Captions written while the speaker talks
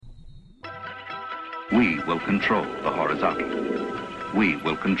We will control the horizontal. We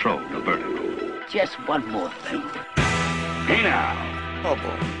will control the vertical. Just one more thing. Hey now! Oh,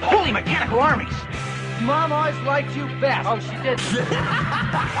 boy. Holy mechanical armies! Mom always liked you best. Oh, she did.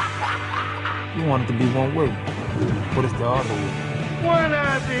 You want it to be one way. What is the other way? One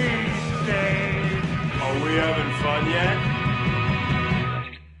of these days. Are we having fun yet?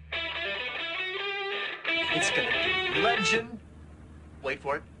 It's gonna be legend. Wait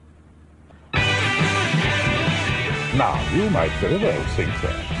for it. Now, you might very well think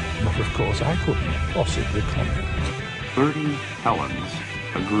that, but of course I couldn't possibly comment. 30 Helens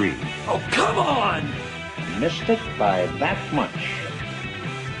agree. Oh, come on! Missed it by that much.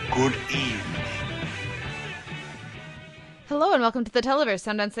 Good evening. Hello and welcome to the Televerse,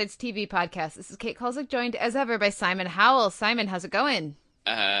 Sound On Sight's TV podcast. This is Kate Kulzick, joined as ever by Simon Howell. Simon, how's it going?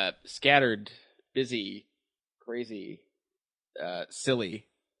 Scattered, busy, crazy, silly,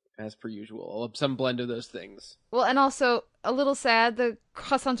 as per usual. Some blend of those things. Well, and also a little sad, the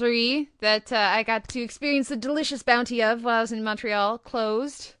croissanterie that I got to experience the delicious bounty of while I was in Montreal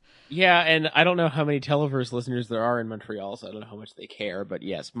closed. Yeah, and I don't know how many Televerse listeners there are in Montreal, so I don't know how much they care. But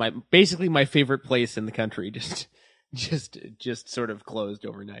yes, basically my favorite place in the country just sort of closed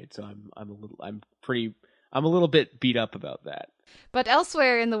overnight. So I'm a little bit beat up about that. But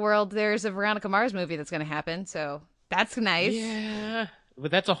elsewhere in the world, there's a Veronica Mars movie that's going to happen, so that's nice. Yeah, but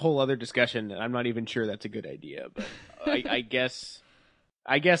that's a whole other discussion. I'm not even sure that's a good idea, but I guess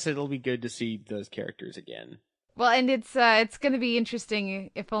it'll be good to see those characters again. Well, and it's going to be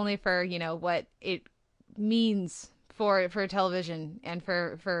interesting, if only for, what it means for television and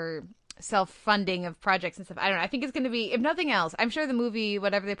for self-funding of projects and stuff. I don't know. I think it's going to be, if nothing else, I'm sure the movie,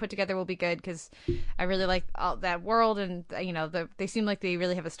 whatever they put together, will be good because I really like all that world, and they seem like they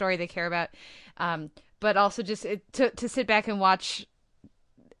really have a story they care about. But also just to sit back and watch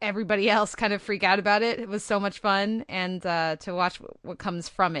everybody else kind of freak out about it. It was so much fun, and to watch what comes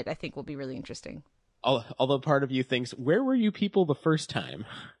from it, I think will be really interesting. Although part of you thinks, where were you people the first time?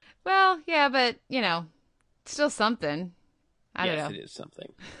 Well, yeah, but, still something. I don't know. Yes, it is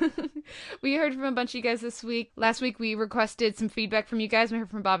something. We heard from a bunch of you guys this week. Last week, we requested some feedback from you guys. We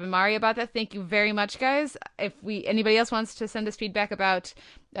heard from Bob and Mari about that. Thank you very much, guys. If anybody else wants to send us feedback about,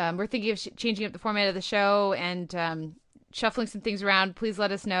 we're thinking of changing up the format of the show and shuffling some things around, please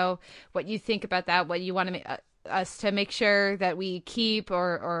let us know what you think about that, what you want to us to make sure that we keep,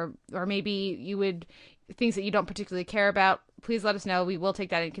 or maybe you would, things that you don't particularly care about, please let us know. We will take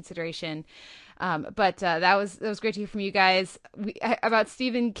that into consideration. But that was great to hear from you guys. About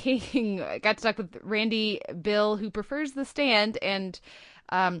Stephen King, I got to talk with Randy Bill, who prefers The Stand, and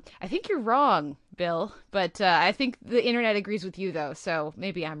I think you're wrong, Bill, but I think the internet agrees with you, though, so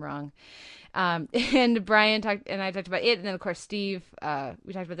maybe I'm wrong. And Brian and I talked about it, and then, of course, Steve,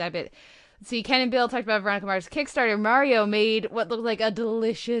 we talked about that a bit. See, Ken and Bill talked about Veronica Mars' Kickstarter. Mario made what looked like a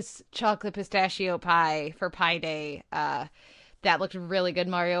delicious chocolate pistachio pie for Pie Day. That looked really good,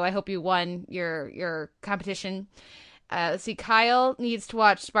 Mario. I hope you won your competition. Let's see, Kyle needs to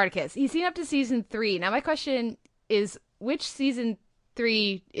watch Spartacus. He's seen up to season 3. Now, my question is, which season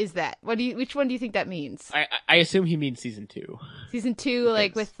 3 is that? Which one do you think that means? I assume he means season 2. Season 2,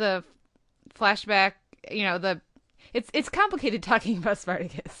 like with the flashback, it's complicated talking about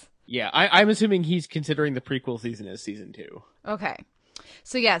Spartacus. Yeah, I'm assuming he's considering the prequel season as season 2. Okay.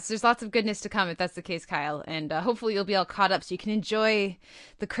 So yes, there's lots of goodness to come if that's the case, Kyle. And hopefully you'll be all caught up so you can enjoy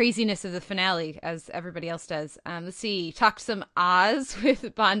the craziness of the finale as everybody else does. Let's see, talked some Oz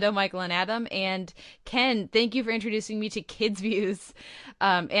with Bondo, Michael, and Adam. And Ken, thank you for introducing me to Kids Views.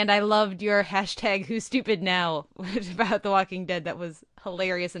 And I loved your hashtag Who's Stupid Now about The Walking Dead. That was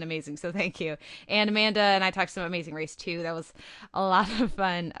hilarious and amazing, so thank you. And Amanda and I talked some Amazing Race too. That was a lot of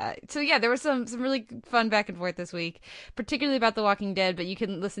fun. So yeah, there was some really fun back and forth this week, particularly about The Walking Dead, but you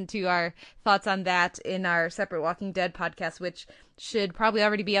can listen to our thoughts on that in our separate Walking Dead podcast, which should probably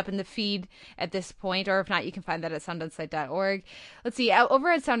already be up in the feed at this point, or if not, you can find that at soundonsight.org. Let's see,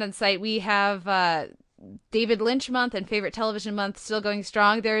 over at Sound On Sight, we have David Lynch month and favorite television month still going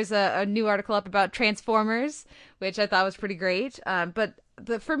strong. There's a new article up about Transformers, which I thought was pretty great. But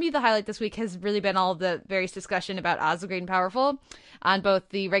for me, the highlight this week has really been all the various discussion about Oz the Great and Powerful on both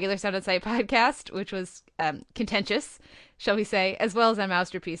the regular Sound On Sight podcast, which was contentious, shall we say, as well as on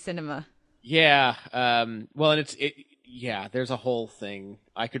Masterpiece Cinema. Yeah. Well, and yeah, there's a whole thing.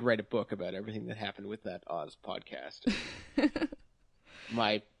 I could write a book about everything that happened with that Oz podcast.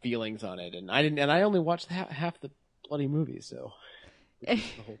 My feelings on it, and I only watched half the bloody movie, so it's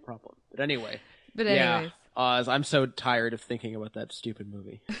the whole problem. But anyways, yeah, Oz, I'm so tired of thinking about that stupid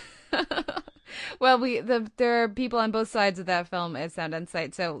movie. Well, there are people on both sides of that film at Sound On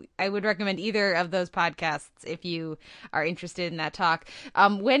Sight, so I would recommend either of those podcasts if you are interested in that talk.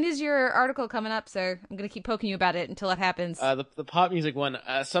 When is your article coming up, sir? I'm going to keep poking you about it until it happens. The pop music one.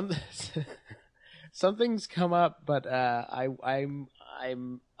 Something's come up, but I'm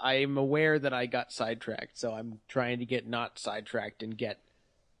aware that I got sidetracked, so I'm trying to get not sidetracked and get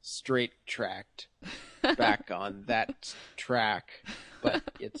straight tracked back on that track. But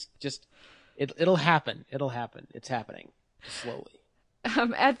it's just. It'll happen. It'll happen. It's happening slowly.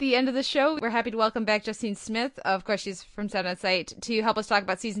 At the end of the show, we're happy to welcome back Justine Smith. Of course, she's from Sound On Sight to help us talk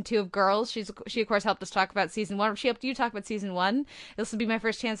about season 2 of Girls. She of course helped us talk about season 1. She helped you talk about season 1. This will be my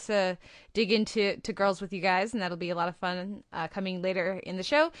first chance to dig into Girls with you guys, and that'll be a lot of fun coming later in the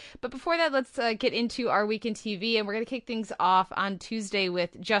show. But before that, let's get into our week in TV, and we're going to kick things off on Tuesday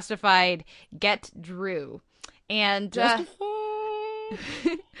with Justified Get Drew. And yeah,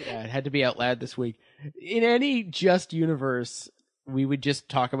 it had to be out loud this week. In any just universe, we would just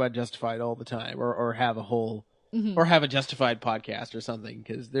talk about Justified all the time, or have a whole, or have a Justified podcast or something,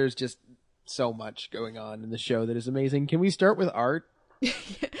 because there's just so much going on in the show that is amazing. Can we start with art?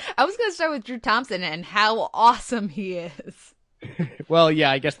 I was going to start with Drew Thompson and how awesome he is. Well,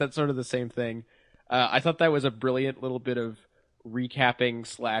 yeah, I guess that's sort of the same thing. I thought that was a brilliant little bit of recapping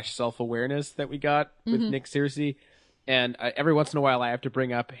 / self-awareness that we got with Nick Searcy. And every once in a while I have to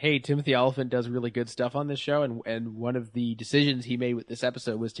bring up, hey, Timothy Olyphant does really good stuff on this show, and one of the decisions he made with this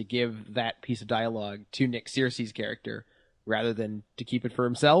episode was to give that piece of dialogue to Nick Searcy's character rather than to keep it for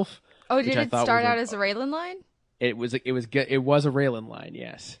himself. Oh, did it start out as a Raylan line? It was good. It was a Raylan line,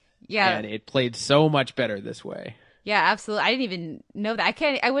 yes. Yeah. And it played so much better this way. Yeah, absolutely. I didn't even know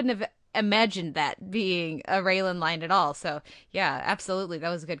that. I wouldn't have imagined that being a Raylan line at all. So yeah, absolutely, that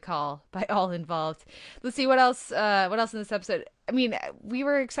was a good call by all involved. Let's see what else in this episode. I mean, we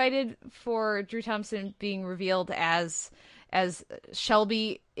were excited for Drew Thompson being revealed as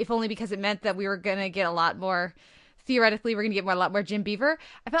Shelby, if only because it meant that we were gonna get a lot more. Theoretically, we're gonna get a lot more Jim Beaver.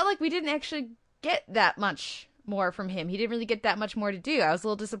 I felt like we didn't actually get that much more from him. He didn't really get that much more to do. I was a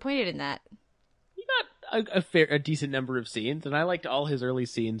little disappointed in that. He got a decent number of scenes, and I liked all his early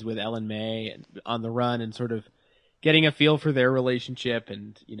scenes with Ellen May and on the run, and sort of getting a feel for their relationship,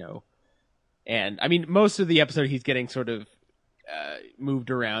 and and I mean, most of the episode he's getting sort of moved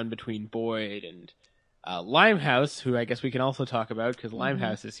around between Boyd and Limehouse, who I guess we can also talk about because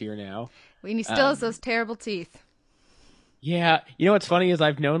Limehouse is here now. And he still has those terrible teeth. Yeah, what's funny is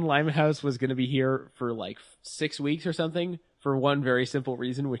I've known Limehouse was going to be here for like 6 weeks or something, for one very simple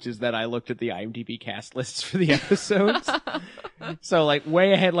reason, which is that I looked at the IMDb cast lists for the episodes. So, like,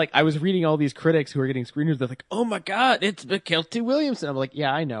 way ahead, like, I was reading all these critics who are getting screeners. They're like, oh my God, it's Mykelti Williamson. I'm like,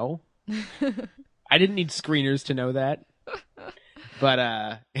 yeah, I know. I didn't need screeners to know that.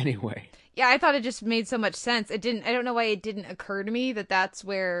 But, anyway. Yeah, I thought it just made so much sense. I don't know why it didn't occur to me that that's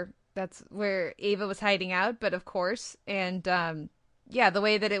where Ava was hiding out, but of course. And, the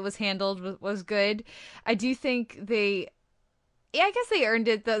way that it was handled was good. I do think I guess they earned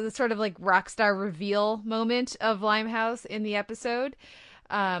it, the sort of like rock star reveal moment of Limehouse in the episode.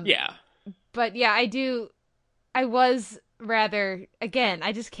 Yeah. But yeah, I was rather, again,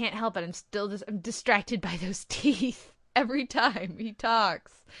 I just can't help it. I'm distracted by those teeth every time he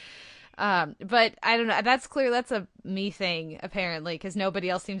talks. But I don't know. That's a me thing, apparently, because nobody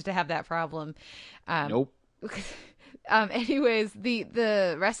else seems to have that problem. Nope. Anyways,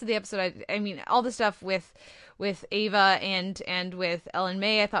 the rest of the episode, I mean, all the stuff with Ava and with Ellen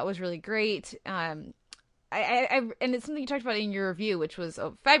May, I thought was really great. And it's something you talked about in your review, which was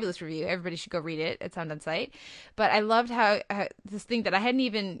a fabulous review. Everybody should go read it at Sound On Sight. But I loved how this thing that I hadn't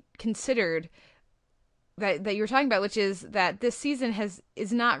even considered that you were talking about, which is that this season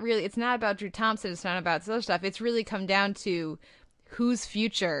it's not about Drew Thompson. It's not about this other stuff. It's really come down to whose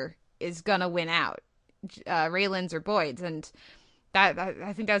future is gonna win out, Raylan's or Boyd's, and that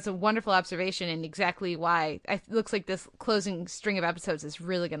I think that's a wonderful observation, and exactly why it looks like this closing string of episodes is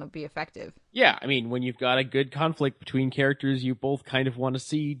really going to be effective. Yeah, I mean, when you've got a good conflict between characters you both kind of want to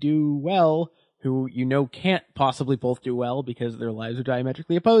see do well, who can't possibly both do well because their lives are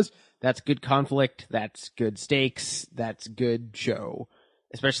diametrically opposed, that's good conflict, that's good stakes, that's good show.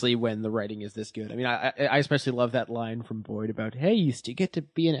 Especially when the writing is this good. I mean, I especially love that line from Boyd about, hey, you still get to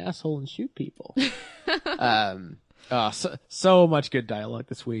be an asshole and shoot people. So much good dialogue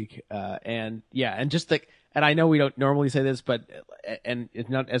this week. And just like, and I know we don't normally say this, but and it's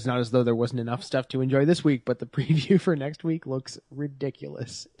not as though there wasn't enough stuff to enjoy this week, but the preview for next week looks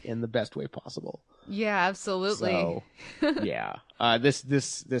ridiculous in the best way possible. Yeah, absolutely. So, yeah, this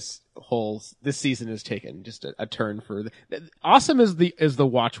season has taken just a turn for awesome is the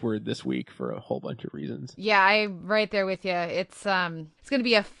watchword this week for a whole bunch of reasons. Yeah, I'm right there with you. It's going to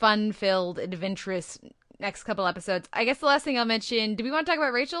be a fun-filled, adventurous next couple episodes. I guess the last thing I'll mention. Do we want to talk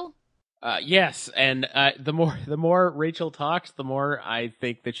about Rachel? Yes, and the more Rachel talks, the more I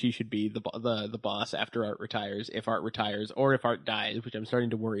think that she should be the boss after Art retires, if Art retires, or if Art dies, which I'm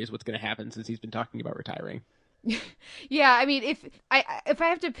starting to worry is what's going to happen since he's been talking about retiring. Yeah, I mean, if I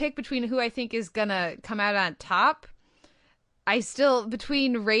have to pick between who I think is gonna come out on top, I still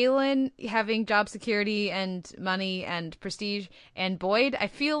between Raylan having job security and money and prestige and Boyd, I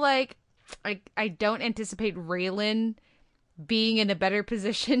feel like I don't anticipate Raylan being in a better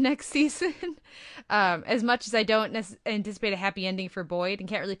position next season. As much as I don't anticipate a happy ending for Boyd and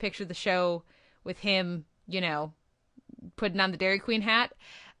can't really picture the show with him, putting on the Dairy Queen hat.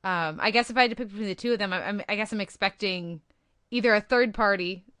 I guess if I had to pick between the two of them, I guess I'm expecting either a third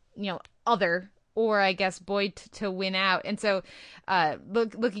party, other, or I guess Boyd to win out. And so,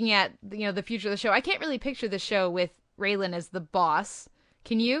 looking at the future of the show, I can't really picture the show with Raylan as the boss.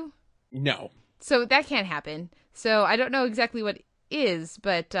 Can you? No. So that can't happen. So I don't know exactly what is,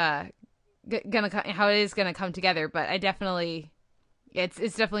 but how it is gonna come together. But I definitely, it's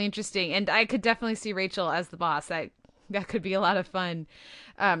definitely interesting, and I could definitely see Rachel as the boss. That could be a lot of fun.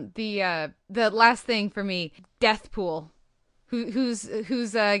 The last thing for me, Death Pool. Who's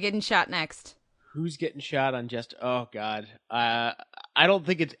getting shot next? Who's getting shot on just? Oh God, I don't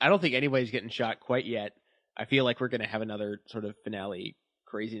think anybody's getting shot quite yet. I feel like we're gonna have another sort of finale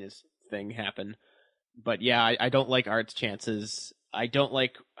craziness thing happen. But yeah, I don't like Art's chances. I don't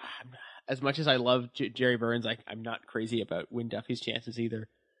like, as much as I love Jerry Burns, I'm not crazy about Wynn Duffy's chances either.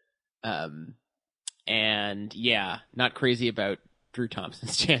 And yeah, not crazy about Drew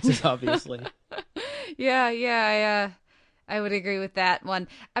Thompson's chances, obviously. Yeah, I would agree with that one.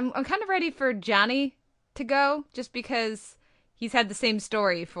 I'm kind of ready for Johnny to go, just because he's had the same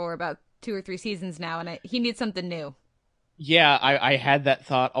story for about 2 or 3 seasons now, and he needs something new. Yeah, I had that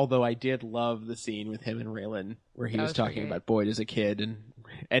thought, although I did love the scene with him and Raylan where he was talking about Boyd as a kid,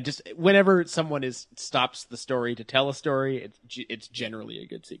 and just whenever someone stops the story to tell a story, it's generally a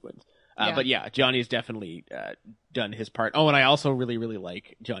good sequence. Yeah. But yeah, Johnny's definitely done his part. Oh, and I also really, really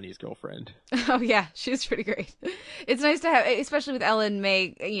like Johnny's girlfriend. Oh yeah, she's pretty great. It's nice to have, especially with Ellen May.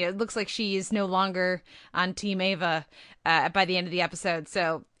 It looks like she is no longer on Team Ava by the end of the episode,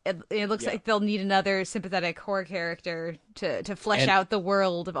 so. It looks like they'll need another sympathetic horror character to flesh out the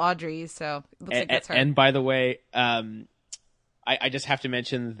world of Audrey. So it looks like that's her. And by the way, I just have to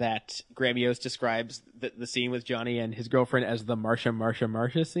mention that Gramios describes the scene with Johnny and his girlfriend as the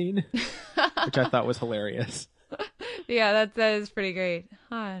Marsha scene, which I thought was hilarious. Yeah, that is pretty great.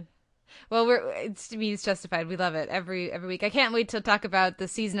 Well, it's justified. We love it every week. I can't wait to talk about the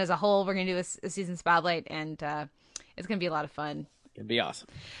season as a whole. We're gonna do a season spotlight, and it's gonna be a lot of fun. It'd be awesome.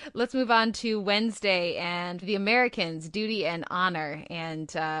 Let's move on to Wednesday and The Americans, Duty and Honor.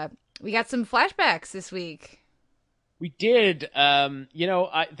 And we got some flashbacks this week. We did.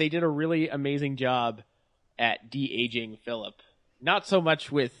 They did a really amazing job at de-aging Philip. Not so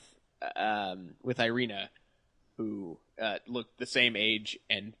much with Irina, who looked the same age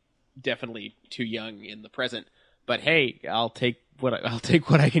and definitely too young in the present. But hey, I'll take what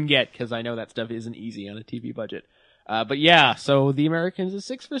I can get, because I know that stuff isn't easy on a TV budget. But yeah, so The Americans is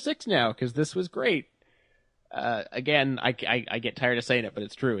 6 for 6 now, because this was great. Again, I get tired of saying it, but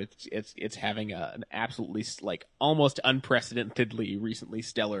it's true. It's having an absolutely almost unprecedentedly recently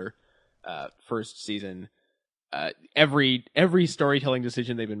stellar first season. Every storytelling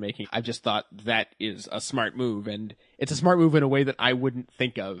decision they've been making, I've just thought that is a smart move, and it's a smart move in a way that I wouldn't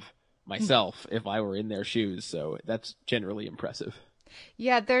think of myself if I were in their shoes. So that's generally impressive.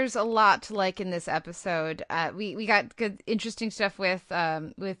 Yeah, there's a lot to like in this episode. We got good, interesting stuff with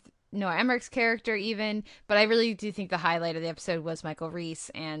Noah Emmerich's character even, but I really do think the highlight of the episode was Michael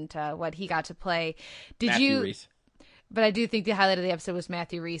Reese and what he got to play. Matthew Reese. But I do think the highlight of the episode was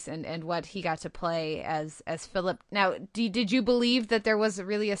Matthew Reese and what he got to play as Philip. Now, did you believe that there was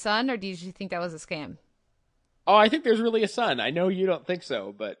really a son, or did you think that was a scam? Oh, I think there's really a son. I know you don't think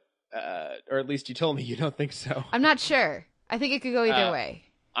so, but or at least you told me you don't think so. I'm not sure. I think it could go either way.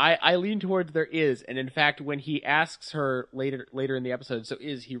 I lean towards there is, and in fact, when he asks her later in the episode, so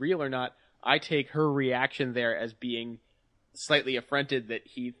is he real or not? I take her reaction there as being slightly affronted that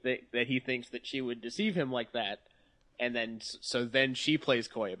he thinks that she would deceive him like that, and then she plays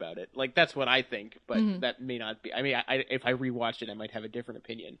coy about it. Like, that's what I think, but that may not be. I mean, if I rewatched it, I might have a different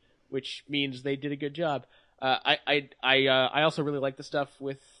opinion, which means they did a good job. I also really like the stuff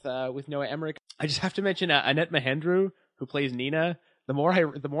with Noah Emmerich. I just have to mention Annette Mahendru, who plays Nina. The more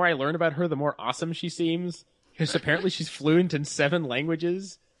I learn about her, the more awesome she seems. Because apparently she's fluent in 7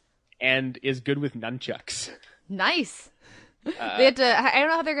 languages and is good with nunchucks. Nice. They have to. I don't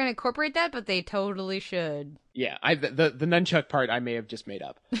know how they're going to incorporate that, but they totally should. Yeah, the nunchuck part I may have just made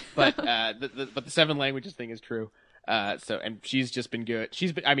up, but but the 7 languages thing is true. And she's just been good.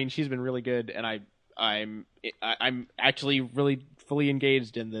 She's been really good, and I'm actually really fully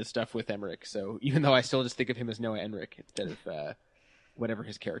engaged in the stuff with Emmerich. So even though I still just think of him as Noah Emmerich instead of whatever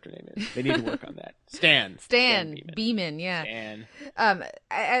his character name is, they need to work on that. Stan Beeman, yeah. Stan.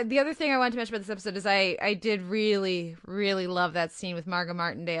 The other thing I wanted to mention about this episode is I did really, really love that scene with Margot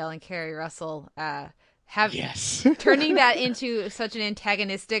Martindale and Kerry Russell. Turning that into such an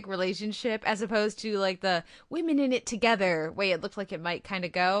antagonistic relationship as opposed to like the women in it together way it looked like it might kind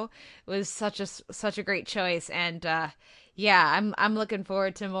of go was such a great choice. And I'm looking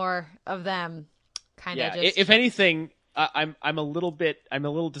forward to more of them. If anything, I'm a little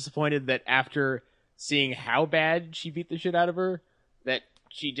disappointed that after seeing how bad she beat the shit out of her, that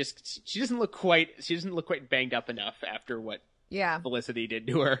she doesn't look quite banged up enough after what Felicity did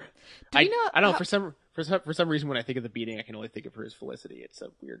to her. I don't know, for some reason when I think of the beating, I can only think of her as Felicity. It's a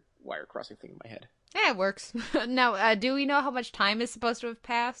weird wire crossing thing in my head. Yeah, it works. Now, do we know how much time is supposed to have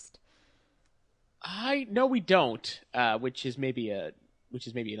passed? No, we don't. Which is maybe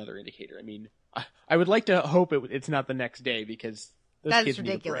another indicator. I mean, I would like to hope it's not the next day because those kids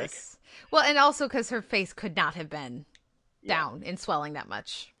need a break. Well, and also because her face could not have been down and swelling that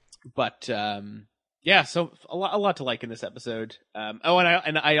much. But so a lot to like in this episode. And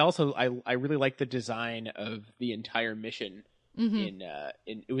I really like the design of the entire mission.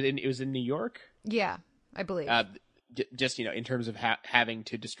 It was in New York. Yeah, I believe. Just in terms of having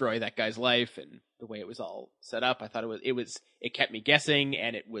to destroy that guy's life and the way it was all set up, I thought it kept me guessing,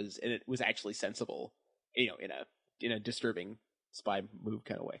 and it was actually sensible, in a disturbing spy move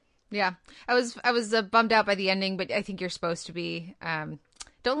kind of way. Yeah, I was bummed out by the ending, but I think you're supposed to be.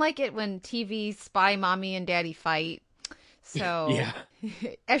 Don't like it when TV spy mommy and daddy fight. So yeah.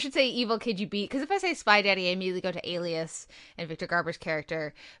 I should say evil KGB, because if I say spy daddy, I immediately go to Alias and Victor Garber's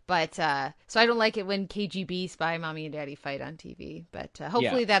character. But so I don't like it when KGB spy mommy and daddy fight on TV. But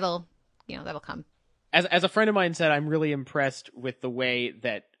hopefully that'll come. As a friend of mine said, I'm really impressed with the way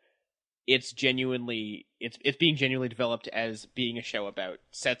that it's being genuinely developed as being a show about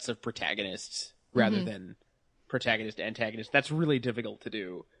sets of protagonists rather than protagonist to antagonist. That's really difficult to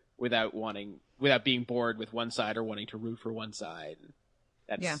do without being bored with one side or wanting to root for one side.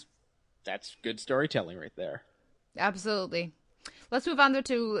 That's good storytelling right there. Absolutely. Let's move on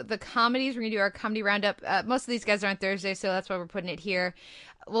to the comedies. We're going to do our comedy roundup. Most of these guys are on Thursday, so that's why we're putting it here.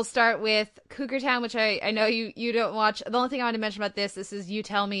 We'll start with Cougar Town, which I know you don't watch. The only thing I want to mention about this is You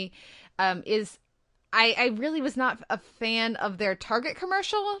Tell Me, is I really was not a fan of their Target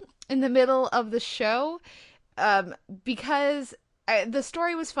commercial in the middle of the show, because the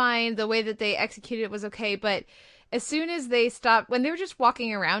story was fine. The way that they executed it was okay, but as soon as they stopped, when they were just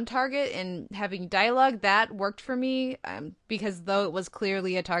walking around Target and having dialogue, that worked for me, because though it was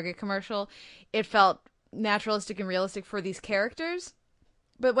clearly a Target commercial, it felt naturalistic and realistic for these characters.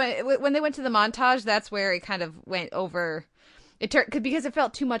 But when they went to the montage, that's where it kind of went over. Because it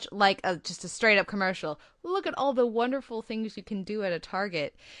felt too much like just a straight up commercial. Look at all the wonderful things you can do at a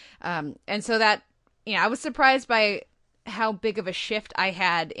Target, and so that I was surprised by how big of a shift I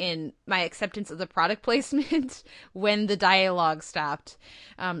had in my acceptance of the product placement when the dialogue stopped.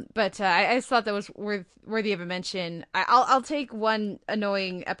 But I just thought that was worthy of a mention. I'll take one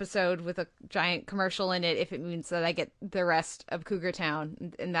annoying episode with a giant commercial in it if it means that I get the rest of Cougar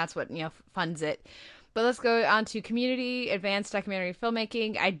Town, and that's what funds it. But let's go on to Community, Advanced Documentary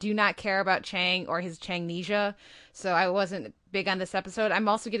Filmmaking. I do not care about Chang or his Changnesia, so I wasn't big on this episode. I'm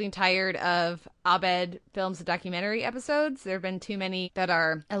also getting tired of Abed Films and Documentary episodes. There have been too many that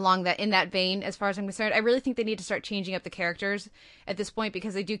are in that vein, as far as I'm concerned. I really think they need to start changing up the characters at this point,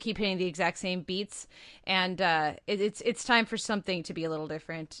 because they do keep hitting the exact same beats, and it's time for something to be a little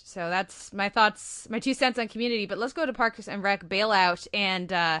different. So that's my thoughts, my 2 cents on Community. But let's go to Parks and Rec Bailout,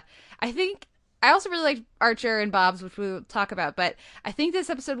 and I also really liked Archer and Bob's, which we'll talk about, but I think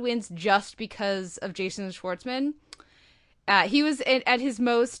this episode wins just because of Jason Schwartzman. He was at his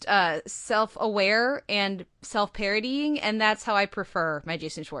most self-aware and self-parodying, and that's how I prefer my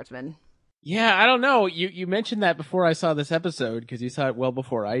Jason Schwartzman. Yeah, I don't know. You mentioned that before I saw this episode, because you saw it well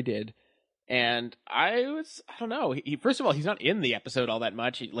before I did. And I don't know. First of all, he's not in the episode all that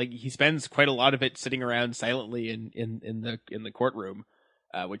much. He spends quite a lot of it sitting around silently in the courtroom,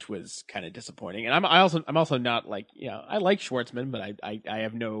 which was kind of disappointing. And I'm also not like, I like Schwartzman, but I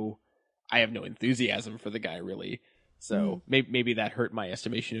have no enthusiasm for the guy really. So maybe that hurt my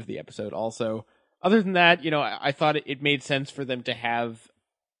estimation of the episode also. Other than that, I thought it made sense for them to have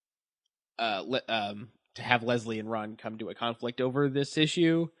Leslie and Ron come to a conflict over this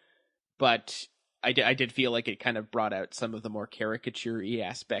issue. But I did feel like it kind of brought out some of the more caricature-y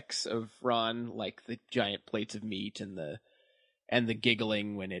aspects of Ron, like the giant plates of meat and the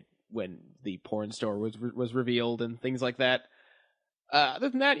giggling when the porn store was revealed and things like that. Other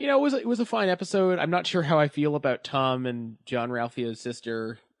than that, it was a fine episode. I'm not sure how I feel about Tom and John Ralphio's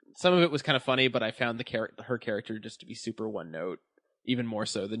sister. Some of it was kind of funny, but I found her character just to be super one note, even more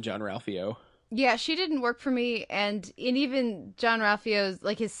so than John Ralphio. Yeah, she didn't work for me, and even John Ralphio's,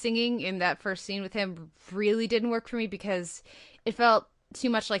 like, his singing in that first scene with him really didn't work for me because it felt too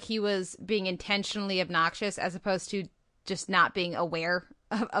much like he was being intentionally obnoxious as opposed to just not being aware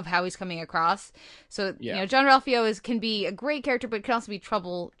of how he's coming across. So, John Ralphio can be a great character, but can also be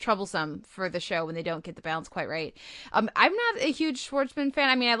troublesome for the show when they don't get the balance quite right. I'm not a huge Schwartzman fan.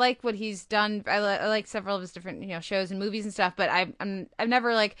 I mean, I like what he's done. I like several of his different, shows and movies and stuff, but I'm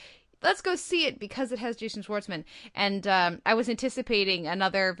never like, let's go see it because it has Jason Schwartzman. And I was anticipating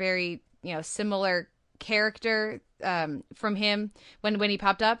another very, similar character from him when he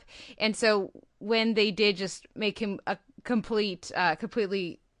popped up. And so when they did just make him a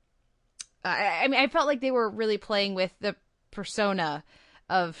completely, I felt like they were really playing with the persona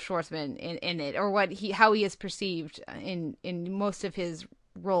of Schwartzman in it, or how he is perceived in most of his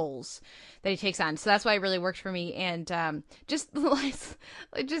roles that he takes on. So that's why it really worked for me. And just I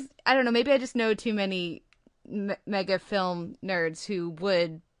don't know, maybe I just know too many mega film nerds who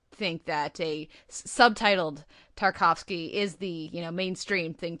would think that a subtitled Tarkovsky is the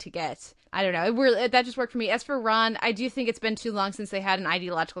mainstream thing to get. I don't know. That just worked for me. As for Ron, I do think it's been too long since they had an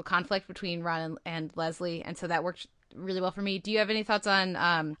ideological conflict between Ron and Leslie, and so that worked really well for me. Do you have any thoughts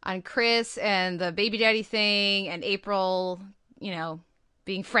on Chris and the baby daddy thing and April,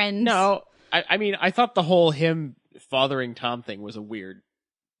 being friends? No, I mean, I thought the whole him fathering Tom thing was a weird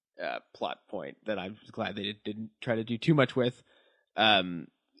plot point that I was glad they didn't try to do too much with. The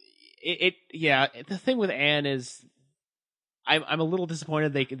thing with Anne is I'm a little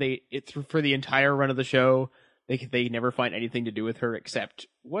disappointed for the entire run of the show they never find anything to do with her except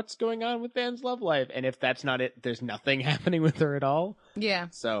what's going on with Anne's love life, and if that's not it, there's nothing happening with her at all. Yeah.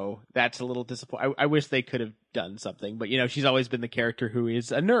 So that's a little disappointing. I wish they could have done something, but she's always been the character who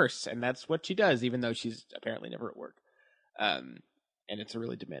is a nurse, and that's what she does, even though she's apparently never at work. And it's a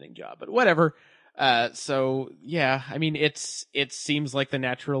really demanding job, but whatever. So yeah, I mean, it seems like the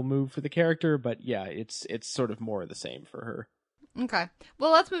natural move for the character, but yeah, it's sort of more of the same for her. Okay.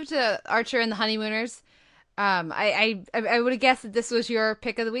 Well, let's move to Archer and the Honeymooners. I would have guessed that this was your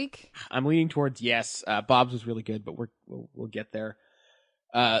pick of the week. I'm leaning towards yes. Bob's was really good, but we'll get there.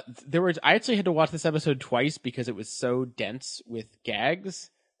 I actually had to watch this episode twice because it was so dense with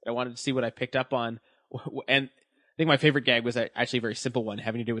gags. I wanted to see what I picked up on, and I think my favorite gag was actually a very simple one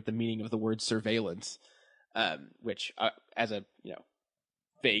having to do with the meaning of the word surveillance, which as a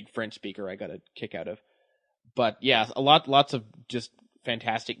vague French speaker I got a kick out of. But yeah, lots of just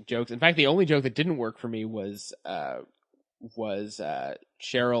fantastic jokes. In fact, the only joke that didn't work for me was Cheryl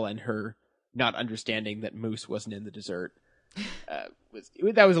and her not understanding that Moose wasn't in the dessert.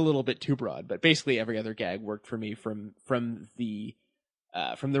 That was a little bit too broad, but basically every other gag worked for me from the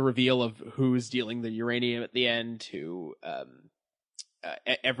reveal of who's dealing the uranium at the end to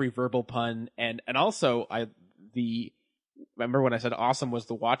every verbal pun, and also remember when I said awesome was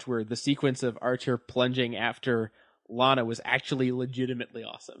the watchword. The sequence of Archer plunging after Lana was actually legitimately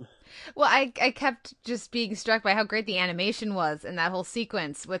awesome. Well, I kept just being struck by how great the animation was in that whole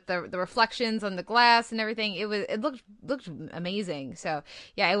sequence with the reflections on the glass and everything. It looked amazing. So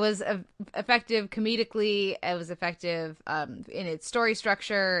yeah, it was effective comedically. It was effective in its story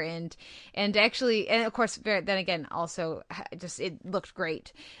structure and actually, and of course, then again, also just it looked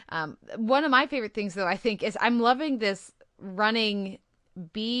great. One of my favorite things though, I think, is I'm loving this running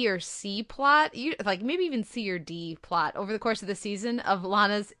B or C plot, like maybe even C or D plot over the course of the season of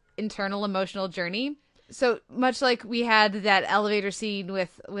Lana's internal emotional journey. So much like we had that elevator scene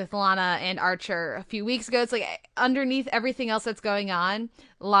with Lana and Archer a few weeks ago, it's like underneath everything else that's going on,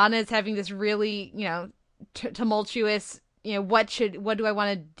 Lana is having this really, tumultuous, what do I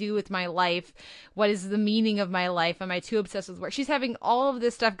want to do with my life? What is the meaning of my life? Am I too obsessed with work? She's having all of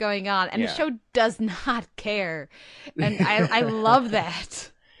this stuff going on, and the show does not care. And I love that.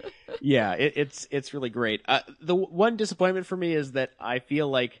 Yeah, it's really great. The one disappointment for me is that I feel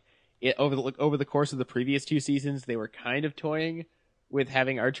like over the course of the previous 2 seasons, they were kind of toying with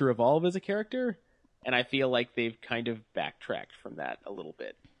having Archer evolve as a character, and I feel like they've kind of backtracked from that a little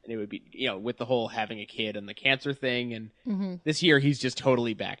bit. And it would be, with the whole having a kid and the cancer thing, and this year he's just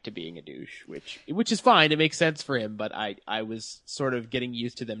totally back to being a douche, which is fine. It makes sense for him, but I was sort of getting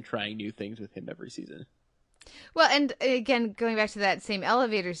used to them trying new things with him every season. Well, and again, going back to that same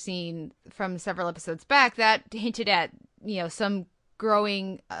elevator scene from several episodes back, that hinted at, some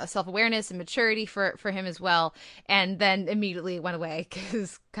growing self-awareness and maturity for him as well, and then immediately went away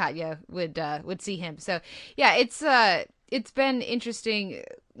because Katya would see him. So yeah, it's been interesting,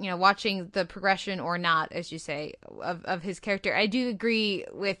 watching the progression or not, as you say, of his character. I do agree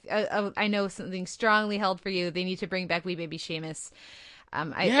with, I know something strongly held for you. They need to bring back Wee Baby Seamus.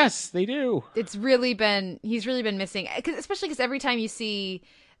 Yes, they do. He's really been missing, especially because every time you see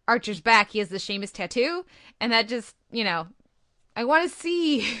Archer's back, he has the Seamus tattoo, and that just, I want to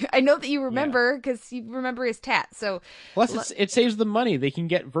see. I know that you remember because you remember his tat. So plus, it saves them money. They can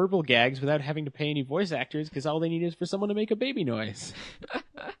get verbal gags without having to pay any voice actors because all they need is for someone to make a baby noise.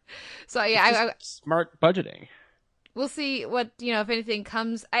 So yeah, smart budgeting. We'll see what, if anything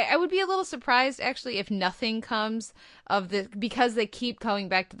comes. I would be a little surprised actually if nothing comes of this, because they keep going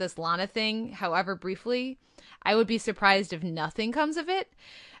back to this Lana thing, however briefly. I would be surprised if nothing comes of it.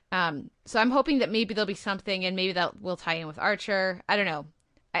 So I'm hoping that maybe there'll be something, and maybe that will tie in with Archer. I don't know.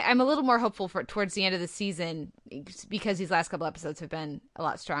 I'm a little more hopeful for towards the end of the season because these last couple episodes have been a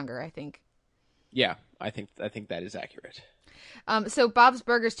lot stronger, I think. Yeah, I think that is accurate. So Bob's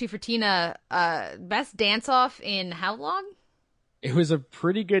Burgers 2 for Tina, best dance-off in how long? It was a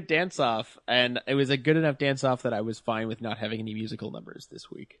pretty good dance-off, and it was a good enough dance-off that I was fine with not having any musical numbers this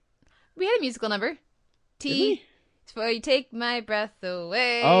week. We had a musical number. Before you take my breath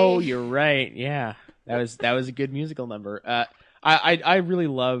away. Oh, you're right. Yeah, that was a good musical number. I really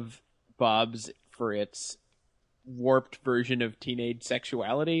love Bob's for its warped version of teenage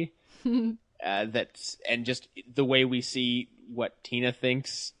sexuality. And just the way we see what Tina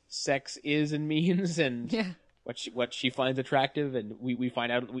thinks sex is and means, and what she finds attractive, and we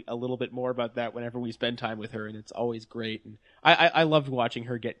find out a little bit more about that whenever we spend time with her, and it's always great. And I loved watching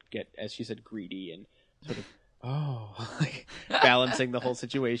her get, as she said, greedy and sort of like balancing the whole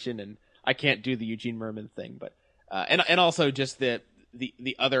situation. And I can't do the Eugene Merman thing, but and also just the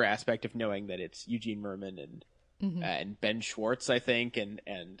other aspect of knowing that it's Eugene Merman and Ben Schwartz, I think, and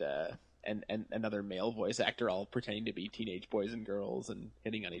another male voice actor all pretending to be teenage boys and girls and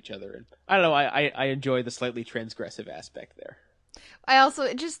hitting on each other. And I don't know, I enjoy the slightly transgressive aspect there. I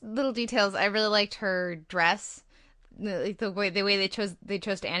also, just little details, I really liked her dress, the way they chose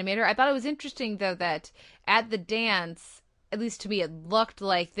to animate her. I thought it was interesting though that at the dance, at least to me, it looked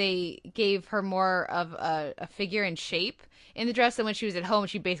like they gave her more of a figure and shape in the dress, and when she was at home,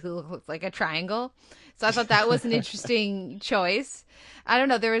 she basically looked like a triangle. So I thought that was an interesting choice. I don't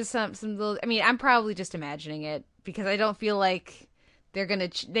know. There was some little. I mean, I'm probably just imagining it because I don't feel like they're gonna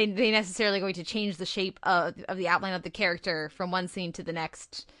they necessarily going to change the shape of the outline of the character from one scene to the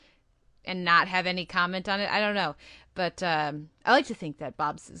next and not have any comment on it. I don't know, but I like to think that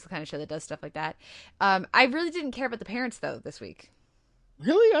Bob's is the kind of show that does stuff like that. I really didn't care about the parents though this week.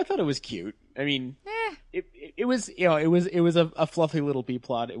 Really, I thought it was cute. I mean, it was a fluffy little B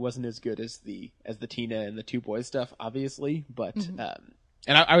plot. It wasn't as good as the Tina and the two boys stuff, obviously, but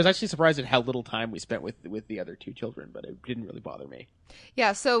and I was actually surprised at how little time we spent with the other two children, but it didn't really bother me.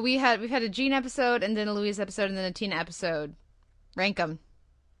 Yeah, so we've had a Jean episode, and then a Louise episode, and then a Tina episode. Rank them.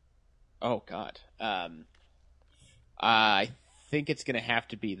 Oh God, I think it's gonna have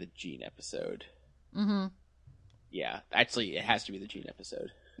to be the Jean episode. Mm-hmm. Yeah, actually, it has to be the Jean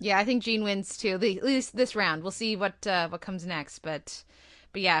episode. Yeah, I think Jean wins too. At least this round. We'll see what comes next, but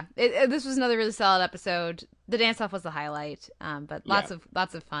yeah, this was another really solid episode. The dance off was the highlight, but lots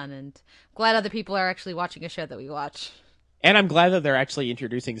of fun, and glad other people are actually watching a show that we watch. And I'm glad that they're actually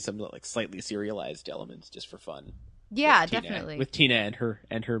introducing some like slightly serialized elements just for fun. Yeah, definitely. With Tina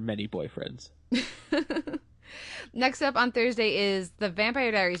and her many boyfriends. Next up on Thursday is The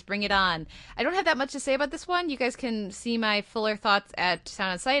Vampire Diaries, Bring It On. I don't have that much to say about this one. You guys can see my fuller thoughts at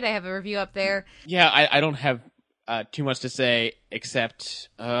Sound On Sight. I have a review up there. Yeah, I don't have too much to say except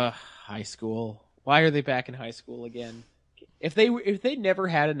high school. Why are they back in high school again? If they never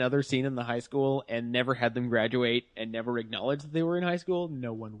had another scene in the high school and never had them graduate and never acknowledged that they were in high school,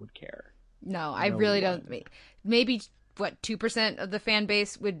 no one would care. No, I really don't. Maybe, 2% of the fan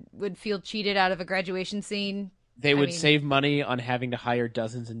base would feel cheated out of a graduation scene? They would save money on having to hire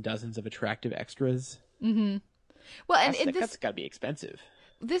dozens and dozens of attractive extras. Mm-hmm. Well, and that's got to be expensive.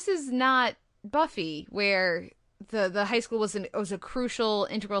 this is not Buffy, where the high school was a crucial,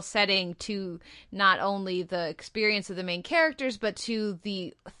 integral setting to not only the experience of the main characters, but to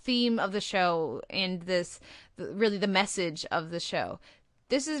the theme of the show and really the message of the show.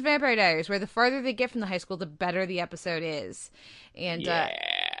 This is Vampire Diaries, where the farther they get from the high school, the better the episode is. And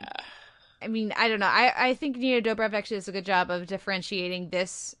I mean, I don't know. I think Nina Dobrev actually does a good job of differentiating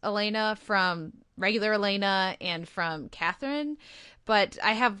this Elena from regular Elena and from Catherine. But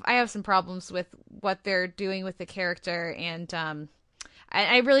I have some problems with what they're doing with the character, and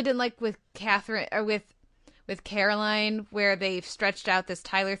I really didn't like with Catherine or with Caroline, where they've stretched out this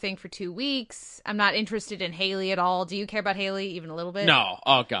Tyler thing for 2 weeks. I'm not interested in Haley at all. Do you care about Haley even a little bit? No.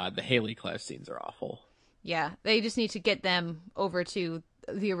 Oh God, the Haley class scenes are awful. Yeah, they just need to get them over to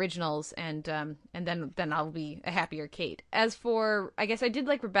the originals, and then I'll be a happier Kate. As for, I guess I did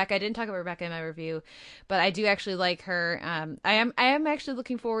like Rebecca. I didn't talk about Rebecca in my review, but I do actually like her. I am actually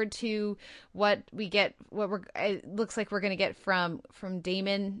looking forward to what we get. It looks like we're gonna get from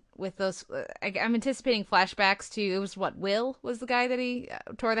Damon with those. I'm anticipating flashbacks to, it was Will was the guy that he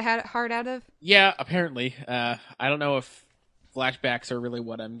tore the heart out of. Yeah, apparently. I don't know if flashbacks are really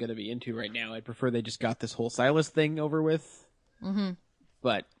what I'm gonna be into right now. I'd prefer they just got this whole Silas thing over with. Mm-hmm.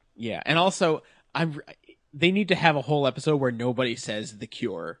 But yeah, and also they need to have a whole episode where nobody says The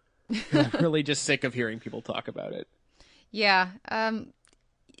Cure. I'm really just sick of hearing people talk about it. Yeah,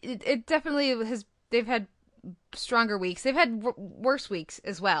 it definitely has. They've had stronger weeks. They've had worse weeks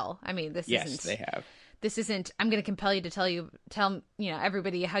as well. I mean, this isn't. They have. This isn't. I'm going to compel you to tell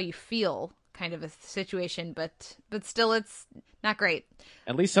everybody how you feel, kind of a situation. But still, it's not great.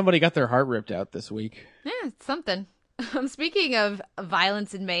 At least somebody got their heart ripped out this week. Yeah, it's something. Speaking of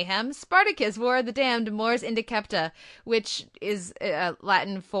violence and mayhem, Spartacus, War of the Damned, Mors Indicapta, which is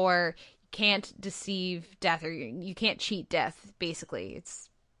Latin for can't deceive death, or you can't cheat death, basically. It's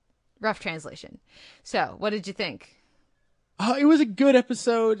rough translation. So, what did you think? It was a good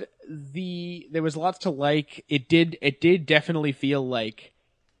episode. There was lots to like. It did definitely feel like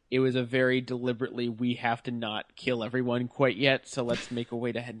it was a very deliberately, we have to not kill everyone quite yet, so let's make a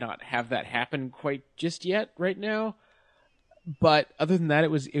way to not have that happen quite just yet right now. But other than that,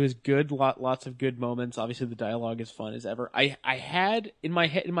 it was good. Lots of good moments. Obviously, the dialogue is fun as ever. I had in my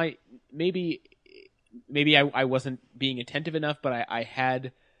head, maybe I wasn't being attentive enough, but I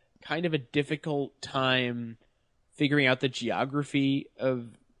had kind of a difficult time figuring out the geography of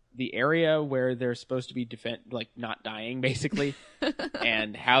the area where they're supposed to be not dying, basically,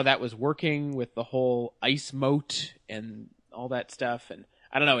 and how that was working with the whole ice moat and all that stuff. And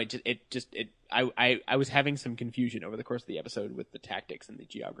I don't know, I was having some confusion over the course of the episode with the tactics and the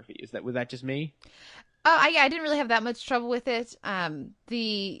geography. Was that just me? I didn't really have that much trouble with it.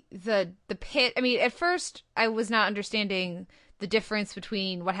 The pit. I mean, at first I was not understanding the difference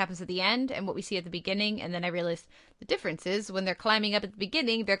between what happens at the end and what we see at the beginning, and then I realized the difference is when they're climbing up at the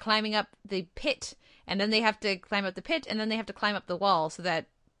beginning, they're climbing up the pit, and then they have to climb up the pit, and then they have to climb up the wall, so that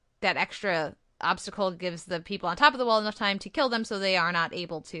extra obstacle gives the people on top of the wall enough time to kill them, so they are not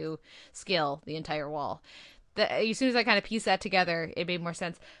able to scale the entire wall. As soon as I kind of pieced that together, it made more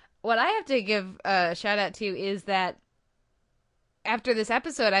sense. What I have to give a shout out to is that after this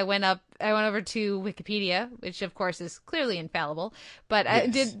episode, I went over to Wikipedia, which of course is clearly infallible, but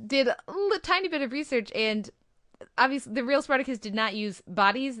yes. I did a tiny bit of research, and obviously the real Spartacus did not use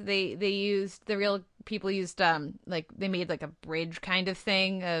bodies. The real people used they made like a bridge kind of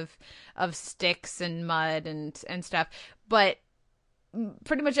thing of sticks and mud and stuff, but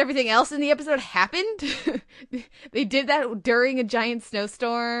pretty much everything else in the episode happened. They did that during a giant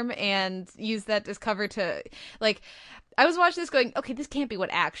snowstorm and used that as cover to, like, I was watching this going, okay, this can't be what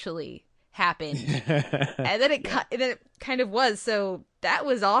actually happened. And then it kind of was. So that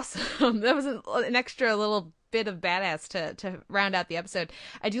was awesome. That was an extra little bit of badass to round out the episode.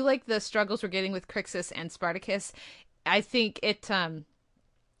 I do like the struggles we're getting with Crixus and Spartacus. I think it's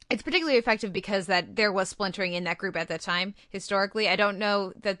particularly effective because that there was splintering in that group at that time. Historically, I don't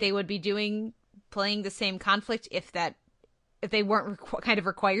know that they would be playing the same conflict if they weren't kind of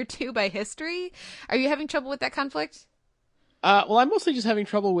required to by history. Are you having trouble with that conflict? Well, I'm mostly just having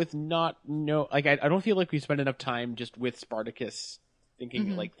trouble with I don't feel like we spend enough time just with Spartacus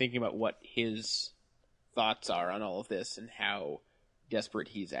thinking about what his thoughts are on all of this and how desperate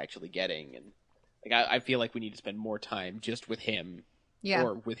he's actually getting. And I feel like we need to spend more time just with him. Yeah.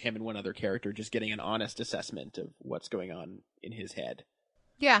 Or with him and one other character, just getting an honest assessment of what's going on in his head.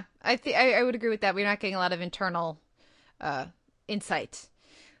 Yeah, I would agree with that. We're not getting a lot of internal insight.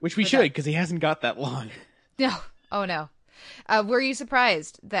 Which we should, because he hasn't got that long. No. Oh, no. Were you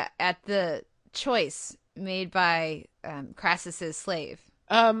surprised that at the choice made by Crassus's slave?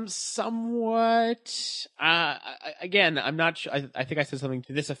 Somewhat. Again, I'm not sure. I think I said something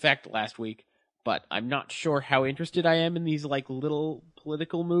to this effect last week, but I'm not sure how interested I am in these like little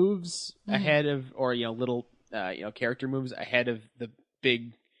political moves ahead of, or little character moves ahead of the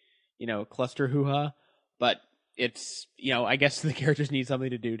big, cluster hoo-ha. But it's I guess the characters need something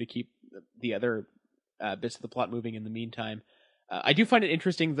to do to keep the other bits of the plot moving in the meantime. I do find it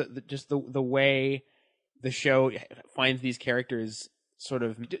interesting just the way the show finds these characters sort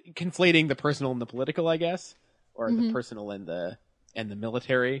of conflating the personal and the political, I guess, or the personal and the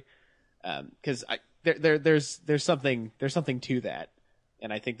military, because there's something to that,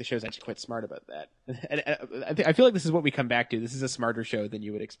 and I think the show's actually quite smart about that. And I feel like this is what we come back to. This is a smarter show than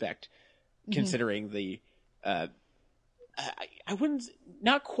you would expect, considering the I wouldn't,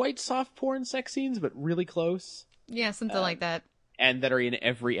 not quite soft porn sex scenes, but really close. Yeah, something like that. And that are in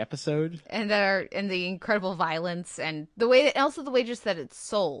every episode. And that are in the incredible violence and the way just that it's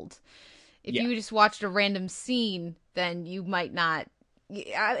sold. If you just watched a random scene, then you might not.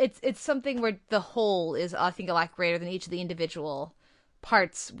 It's something where the whole is, I think, a lot greater than each of the individual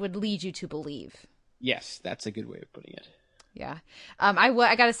parts would lead you to believe. Yes, that's a good way of putting it. Yeah.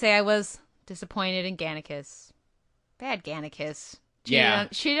 I gotta say, I was disappointed in Gannicus. Bad Gannicus.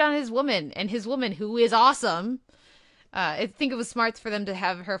 Cheated on his woman, and his woman, who is awesome. I think it was smart for them to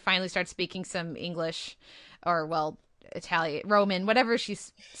have her finally start speaking some English, or, well, Italian, Roman, whatever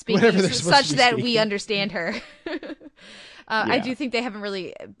she's speaking, such that we understand her. I do think they haven't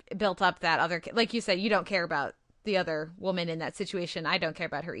really built up that other, like you said, you don't care about the other woman in that situation. I don't care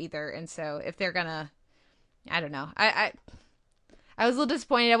about her either. And so if they're gonna, I don't know. I was a little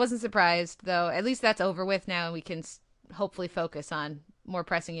disappointed. I wasn't surprised, though. At least that's over with now, and we can hopefully focus on more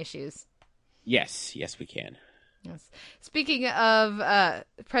pressing issues. Yes, we can. Yes. Speaking of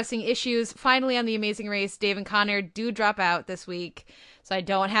pressing issues, finally on The Amazing Race, Dave and Connor do drop out this week, so I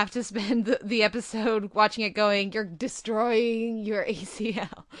don't have to spend the episode watching it going, you're destroying your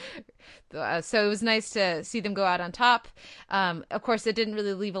ACL. So it was nice to see them go out on top. Of course, it didn't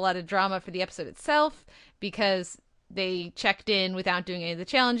really leave a lot of drama for the episode itself, because they checked in without doing any of the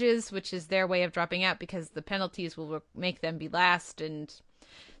challenges, which is their way of dropping out, because the penalties will make them be last, and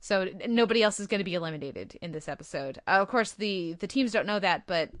so nobody else is going to be eliminated in this episode. Of course, the teams don't know that,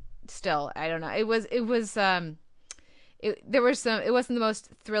 but still, I don't know. It wasn't the most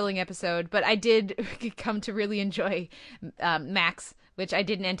thrilling episode, but I did come to really enjoy Max, which I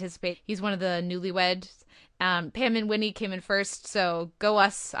didn't anticipate. He's one of the newlyweds. Pam and Winnie came in first, so go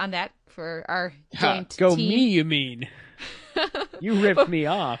us on that for our joint go team. Me, you mean? You ripped me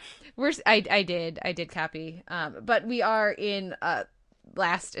off. I did copy. But we are in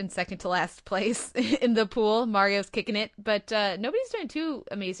last and second to last place in the pool. Mario's kicking it, but nobody's doing too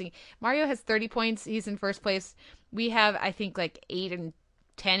amazing. Mario has 30 points. He's in first place. We have, I think, like 8 and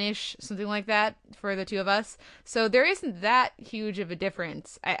 10-ish, something like that, for the two of us. So there isn't that huge of a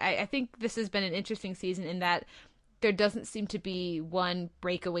difference. I think this has been an interesting season in that there doesn't seem to be one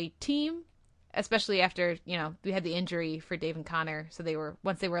breakaway team, especially after, we had the injury for Dave and Connor. So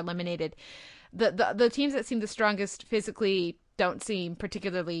once they were eliminated, the teams that seem the strongest physically don't seem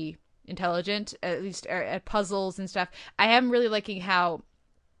particularly intelligent, at least at puzzles and stuff. I am really liking how,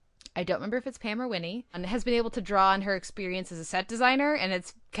 I don't remember if it's Pam or Winnie, and has been able to draw on her experience as a set designer, and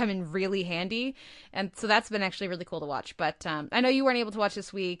it's come in really handy. And so that's been actually really cool to watch. But I know you weren't able to watch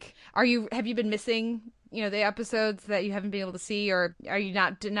this week. Have you been missing, the episodes that you haven't been able to see, or are you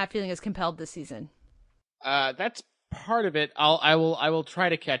not feeling as compelled this season? That's part of it. I will try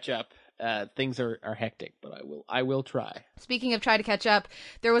to catch up. Things are hectic, but I will try. Speaking of try to catch up,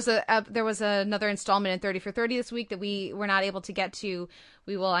 there was another installment in 30 for 30 this week that we were not able to get to.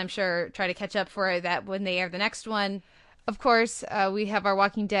 We will, I'm sure, try to catch up for that when they air the next one. Of course, we have our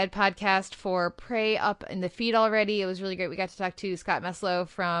Walking Dead podcast for Prey up in the feed already. It was really great. We got to talk to Scott Meslow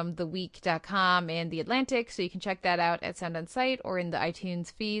from TheWeek.com and The Atlantic, so you can check that out at Sound On Sight or in the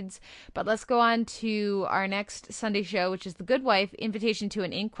iTunes feeds. But let's go on to our next Sunday show, which is The Good Wife, Invitation to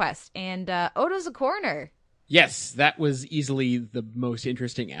an Inquest. And Odo's a coroner. Yes, that was easily the most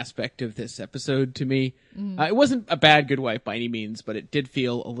interesting aspect of this episode to me. It wasn't a bad Good Wife by any means, but it did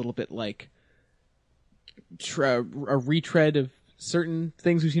feel a little bit like a retread of certain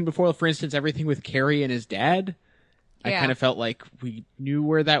things we've seen before. For instance, everything with Carrie and his dad. Yeah. I kind of felt like we knew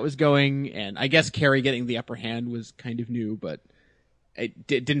where that was going, and I guess Carrie getting the upper hand was kind of new, but it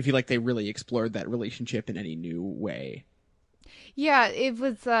didn't feel like they really explored that relationship in any new way. Yeah, it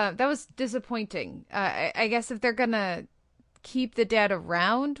was that was disappointing. I guess if they're gonna keep the dad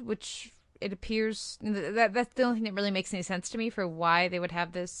around, which it appears that's the only thing that really makes any sense to me for why they would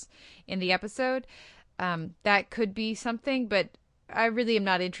have this in the episode. That could be something, but I really am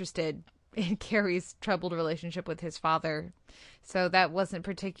not interested in Carrie's troubled relationship with his father. So that wasn't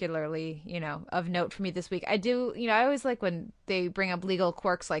particularly, of note for me this week. I do, I always like when they bring up legal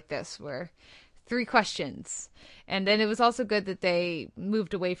quirks like this, where 3 questions. And then it was also good that they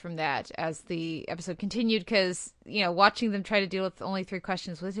moved away from that as the episode continued, because, watching them try to deal with only 3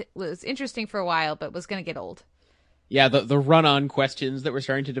 questions was interesting for a while, but was going to get old. Yeah, the run-on questions that were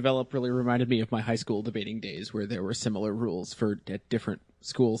starting to develop really reminded me of my high school debating days, where there were similar rules at different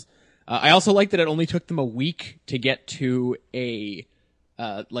schools. I also like that it only took them a week to get to a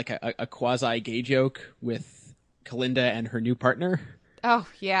quasi-gay joke with Kalinda and her new partner. Oh,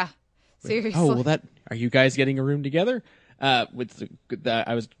 yeah. Seriously. Oh, well, are you guys getting a room together? I was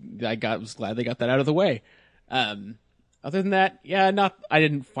glad they got that out of the way. Other than that, I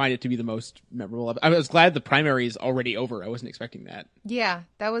didn't find it to be the most memorable. I was glad the primary is already over. I wasn't expecting that. Yeah,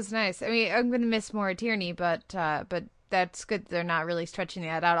 that was nice. I mean, I'm going to miss Maura Tierney, but that's good. They're not really stretching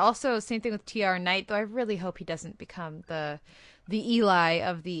that out. Also, same thing with T.R. Knight, though I really hope he doesn't become the Eli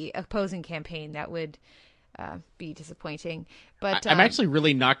of the opposing campaign. That would be disappointing. But I'm actually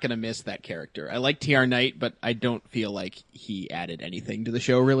really not going to miss that character. I like T.R. Knight, but I don't feel like he added anything to the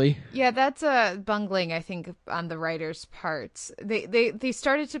show, really. Yeah, that's bungling, I think, on the writers' parts. They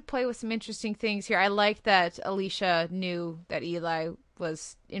started to play with some interesting things here. I like that Alicia knew that Eli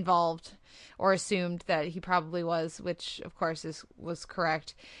was involved, or assumed that he probably was, which of course was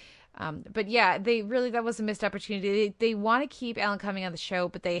correct. But yeah, that was a missed opportunity. They want to keep Alan Cumming on the show,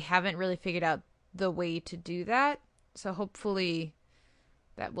 but they haven't really figured out the way to do that. So hopefully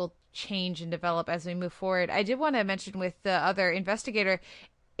that will change and develop as we move forward. I did want to mention with the other investigator,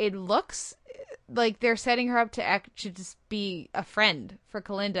 it looks like they're setting her up to just be a friend for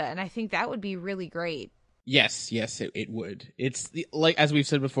Kalinda, and I think that would be really great. Yes, it would. It's like, as we've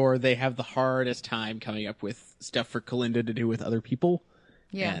said before, they have the hardest time coming up with stuff for Kalinda to do with other people.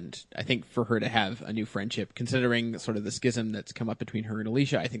 Yeah. And I think for her to have a new friendship, considering sort of the schism that's come up between her and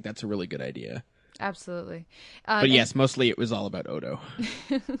Alicia, I think that's a really good idea. Absolutely. But yes, mostly it was all about Odo.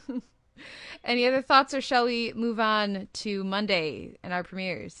 Any other thoughts, or shall we move on to Monday and our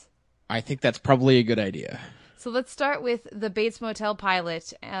premieres? I think that's probably a good idea. So let's start with the Bates Motel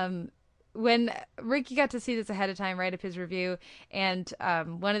pilot. When Ricky got to see this ahead of time, write up his review, and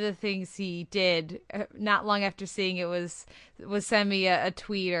one of the things he did not long after seeing it was send me a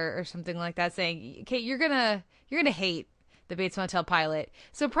tweet or something like that saying, "Kate, you're gonna hate the Bates Motel pilot."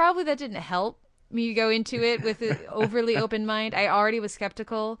 So probably that didn't help me go into it with an overly open mind. I already was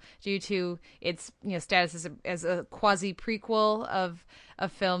skeptical due to its status as a quasi prequel of a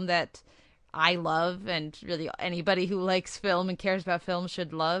film that I love, and really anybody who likes film and cares about film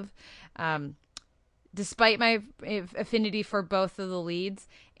should love. Despite my affinity for both of the leads.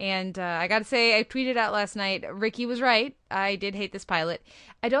 And I gotta say, I tweeted out last night, Ricky was right. I did hate this pilot.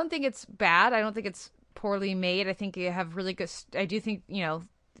 I don't think it's bad. I don't think it's poorly made. I think you have really good... I do think,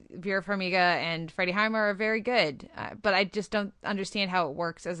 Vera Farmiga and Freddie Highmore are very good. But I just don't understand how it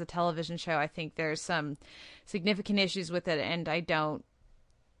works as a television show. I think there's some significant issues with it, and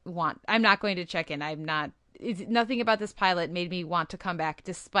I'm not going to check in. Nothing about this pilot made me want to come back,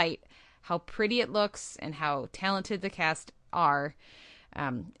 despite how pretty it looks and how talented the cast are.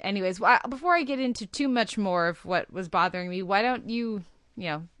 Anyways, before I get into too much more of what was bothering me, why don't you,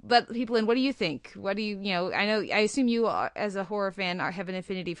 let people in? What do you think? What do you, I assume you, as a horror fan, have an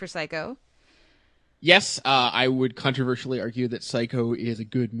affinity for Psycho. Yes, I would controversially argue that Psycho is a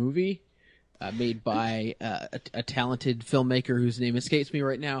good movie. Made by a talented filmmaker whose name escapes me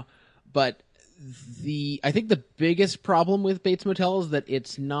right now. But I think the biggest problem with Bates Motel is that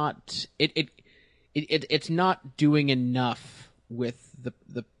it's not it's not doing enough with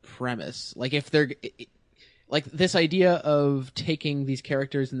the premise. Like, if they're like this idea of taking these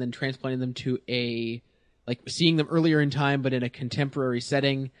characters and then transplanting them to seeing them earlier in time but in a contemporary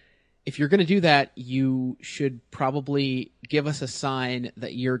setting. If you're going to do that, you should probably give us a sign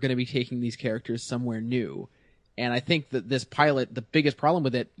that you're going to be taking these characters somewhere new. And I think that this pilot, the biggest problem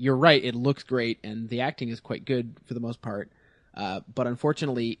with it, you're right, it looks great and the acting is quite good for the most part. But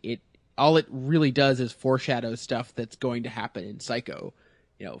unfortunately, all it really does is foreshadow stuff that's going to happen in Psycho.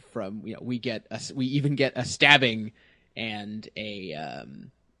 We even get a stabbing and the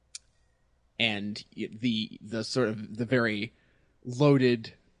sort of the very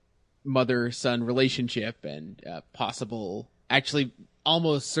loaded mother-son relationship and possible, actually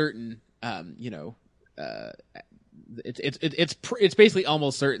almost certain, it's basically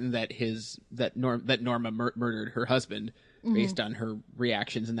almost certain that Norma murdered her husband based on her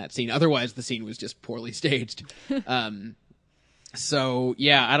reactions in that scene. Otherwise, the scene was just poorly staged. So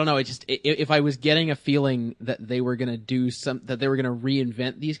yeah, I don't know. If I was getting a feeling that they were gonna that they were gonna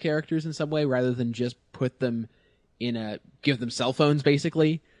reinvent these characters in some way rather than just put them give them cell phones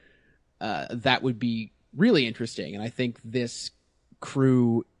basically, that would be really interesting. And I think this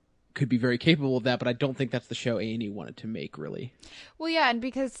crew could be very capable of that, but I don't think that's the show A&E wanted to make, really. Well, yeah, and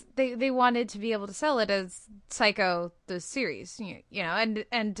because they wanted to be able to sell it as Psycho the series,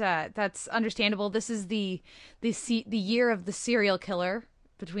 and that's understandable. This is the year of the serial killer,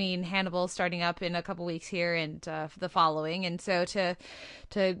 between Hannibal starting up in a couple weeks here and the following, and so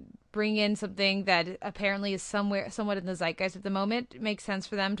to bring in something that apparently is somewhat in the zeitgeist at the moment, it makes sense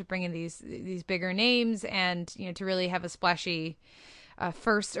for them to bring in these bigger names and to really have a splashy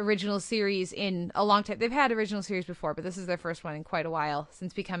first original series in a long time. They've had original series before, but this is their first one in quite a while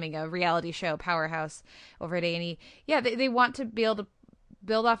since becoming a reality show powerhouse over at A&E. Yeah, they want to be able to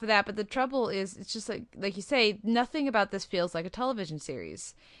build off of that, but the trouble is, it's just like you say, nothing about this feels like a television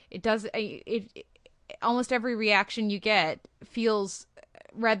series. It does. It almost every reaction you get feels,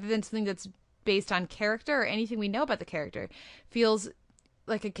 rather than something that's based on character or anything we know about the character, feels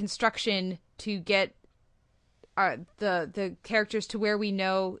like a construction to get the characters to where we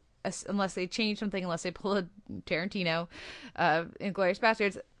know, unless they change something, unless they pull a Tarantino in Inglourious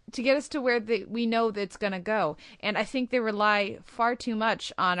Basterds, to get us to where we know that it's going to go. And I think they rely far too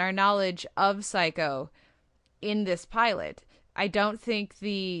much on our knowledge of Psycho in this pilot. I don't think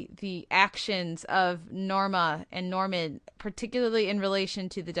the actions of Norma and Norman, particularly in relation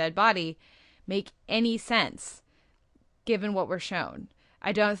to the dead body, make any sense given what we're shown.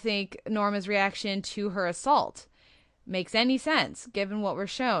 I don't think Norma's reaction to her assault makes any sense given what we're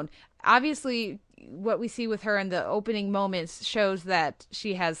shown. Obviously, what we see with her in the opening moments shows that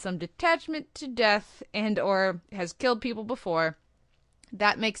she has some detachment to death and or has killed people before.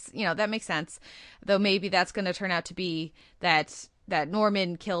 That makes sense. Though maybe that's going to turn out to be that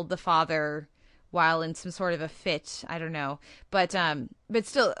Norman killed the father while in some sort of a fit. I don't know. But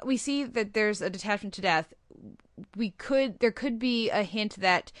still, we see that there's a detachment to death. There could be a hint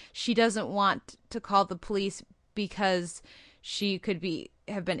that she doesn't want to call the police because she could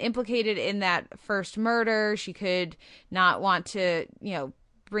have been implicated in that first murder. She could not want to,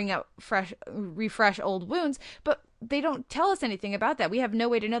 bring up refresh old wounds, but they don't tell us anything about that. We have no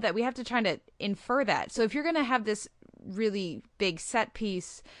way to know that. We have to try to infer that. So if you're going to have this really big set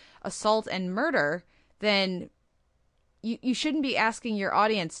piece assault and murder, then you shouldn't be asking your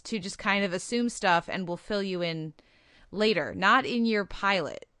audience to just kind of assume stuff and we'll fill you in later, not in your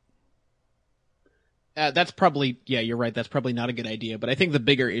pilot. That's probably, you're right. That's probably not a good idea. But I think the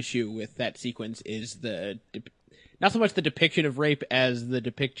bigger issue with that sequence is not so much the depiction of rape as the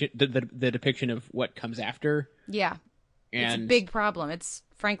depiction of what comes after. Yeah, and it's a big problem.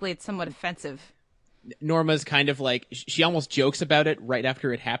 Frankly, it's somewhat offensive. Norma's kind of like, she almost jokes about it right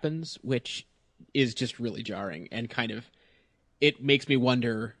after it happens, which is just really jarring and kind of, it makes me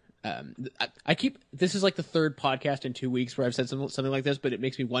wonder. This is like the third podcast in 2 weeks where I've said something like this, but it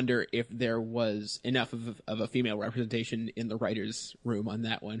makes me wonder if there was enough of a female representation in the writer's room on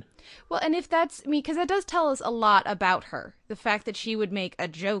that one. Well, and if that's me, because that does tell us a lot about her. The fact that she would make a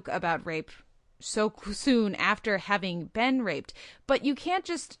joke about rape so soon after having been raped. But you can't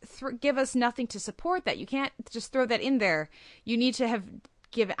just give us nothing to support that. You can't just throw that in there. You need to have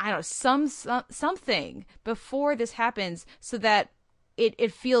given, something before this happens so that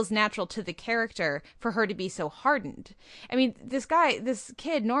it feels natural to the character for her to be so hardened. I mean, this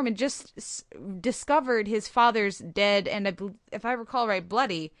kid, Norman, just discovered his father's dead and, if I recall right,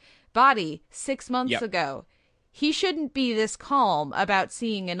 bloody body 6 months ago. He shouldn't be this calm about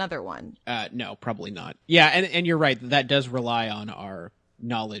seeing another one. No, probably not. Yeah, and you're right. That does rely on our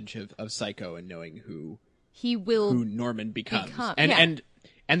knowledge of Psycho and knowing who Norman becomes.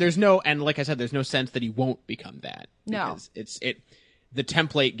 And there's and like I said, there's no sense that he won't become that. No. Because the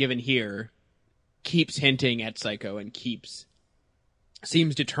template given here keeps hinting at Psycho and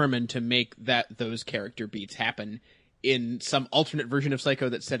seems determined to make those character beats happen in some alternate version of Psycho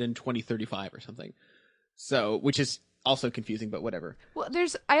that's set in 2035 or something. So, which is also confusing, but whatever. Well,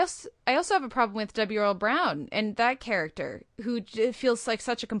 I also have a problem with W. Earl Brown and that character, who feels like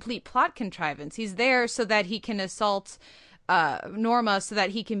such a complete plot contrivance. He's there so that he can assault Norma, so that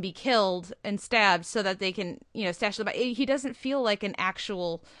he can be killed and stabbed, so that they can, stash the body. He doesn't feel like an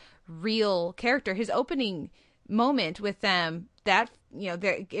actual, real character. His opening moment with them, that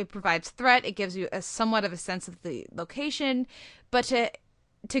it provides threat. It gives you somewhat of a sense of the location, but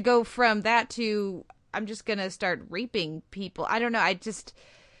to go from that to, I'm just gonna start raping people, I don't know.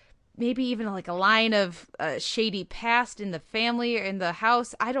 Maybe even like a line of shady past in the family or in the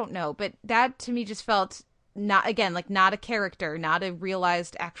house. I don't know, but that to me just felt not a character, not a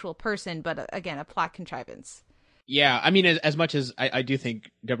realized actual person, but again, a plot contrivance. Yeah, I mean, as much as I do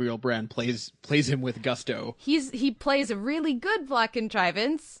think Gabriel Byrne plays him with gusto. He plays a really good plot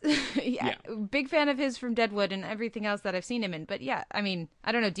contrivance. Yeah. Big fan of his from Deadwood and everything else that I've seen him in. But yeah, I mean,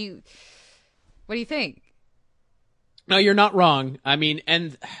 I don't know. What do you think? No, you're not wrong. I mean,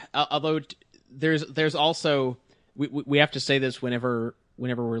 and although there's also we have to say this whenever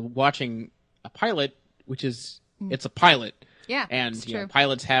we're watching a pilot, which is it's a pilot. Yeah, and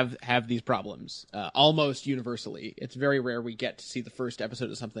pilots have these problems almost universally. It's very rare we get to see the first episode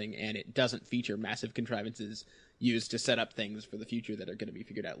of something and it doesn't feature massive contrivances used to set up things for the future that are going to be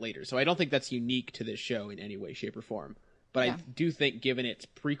figured out later. So I don't think that's unique to this show in any way, shape, or form. But I do think, given its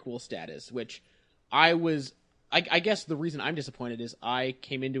prequel status, which I guess the reason I'm disappointed is I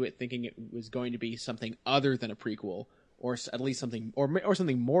came into it thinking it was going to be something other than a prequel, or at least something or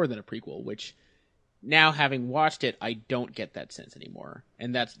something more than a prequel, which. Now, having watched it, I don't get that sense anymore.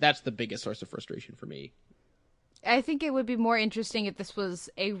 And that's the biggest source of frustration for me. I think it would be more interesting if this was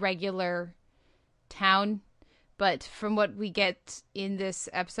a regular town. But from what we get in this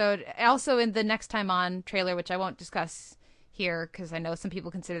episode, also in the Next Time On trailer, which I won't discuss here because I know some people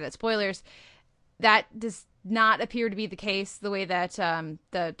consider that spoilers, that does not appear to be the case. The way that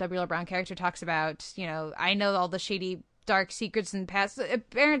the W.L. Brown character talks about, I know all the shady dark secrets and past.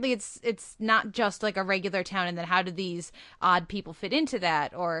 Apparently it's not just like a regular town, and then how do these odd people fit into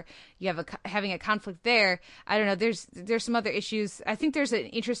that, or you have having a conflict there. I don't know, there's some other issues. I think there's an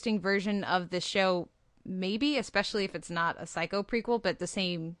interesting version of this show, maybe, especially if it's not a Psycho prequel, but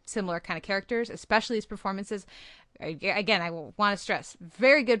the similar kind of characters, especially his performances. Again, I want to stress,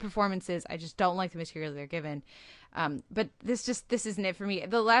 very good performances. I just don't like the material they're given. But this isn't it for me.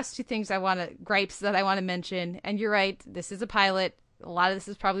 The last two things gripes that I want to mention, and you're right, this is a pilot. A lot of this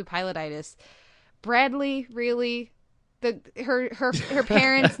is probably pilotitis. Bradley, really? Her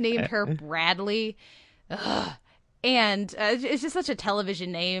parents named her Bradley. Ugh. And it's just such a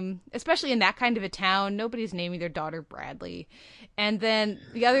television name, especially in that kind of a town. Nobody's naming their daughter Bradley. And then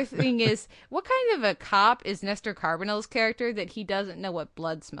the other thing is, what kind of a cop is Nestor Carbonell's character that he doesn't know what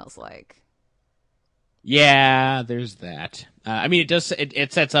blood smells like? Yeah, there's that. I mean,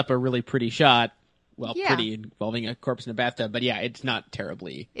 it sets up a really pretty shot. Well, yeah. Pretty involving a corpse in a bathtub, but yeah, it's not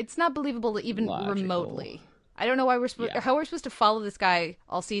terribly. It's not believable even logical. Remotely. I don't know why how we're supposed to follow this guy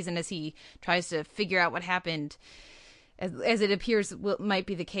all season as he tries to figure out what happened, as it appears might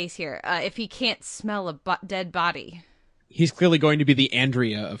be the case here. If he can't smell a dead body, he's clearly going to be the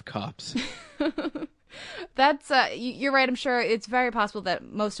Andrea of cops. That's you're right. I'm sure it's very possible that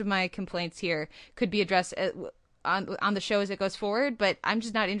most of my complaints here could be addressed on the show as it goes forward, but I'm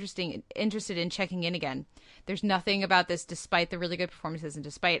just not interested in checking in again. There's nothing about this, despite the really good performances and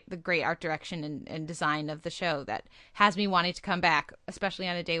despite the great art direction and design of the show, that has me wanting to come back, especially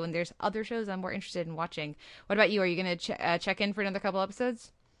on a day when there's other shows I'm more interested in watching. What about you? Are you going to check in for another couple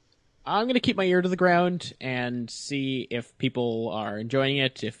episodes? I'm going to keep my ear to the ground and see if people are enjoying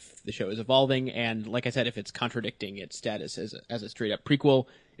it, if the show is evolving, and like I said, if it's contradicting its status as a straight-up prequel.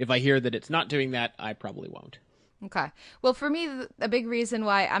 If I hear that it's not doing that, I probably won't. Okay. Well, for me, a big reason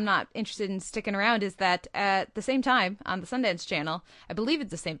why I'm not interested in sticking around is that at the same time on the Sundance Channel, I believe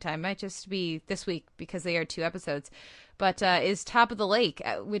it's the same time, might just be this week because they aired 2 episodes, but is Top of the Lake,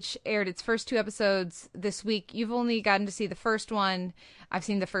 which aired its first 2 episodes this week. You've only gotten to see the first one. I've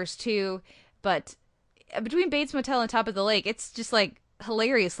seen the first 2, but between Bates Motel and Top of the Lake, it's just like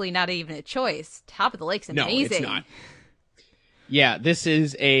hilariously not even a choice. Top of the Lake's amazing. No, it's not. Yeah, this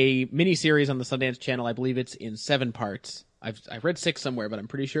is a mini-series on the Sundance Channel. I believe it's in 7 parts. I've read 6 somewhere, but I'm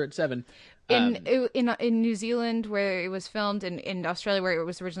pretty sure it's 7. In New Zealand, where it was filmed, and in Australia, where it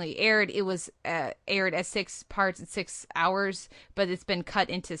was originally aired, it was aired as 6 parts and 6 hours, but it's been cut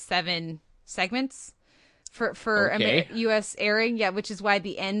into 7 segments for U.S. airing. Yeah, which is why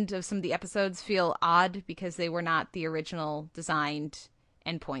the end of some of the episodes feel odd, because they were not the original designed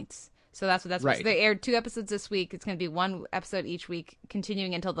endpoints. So that's what that's right. So they aired 2 episodes this week. It's going to be 1 episode each week,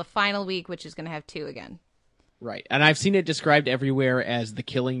 continuing until the final week, which is going to have 2 again. Right. And I've seen it described everywhere as The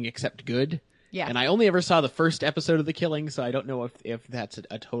Killing Except Good. Yeah. And I only ever saw the first episode of The Killing, so I don't know if that's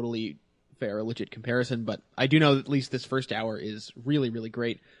a totally fair or legit comparison, but I do know that at least this first hour is really, really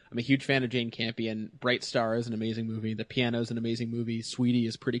great. I'm a huge fan of Jane Campion. Bright Star is an amazing movie. The Piano is an amazing movie. Sweetie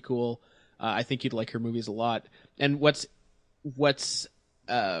is pretty cool. I think you'd like her movies a lot. And what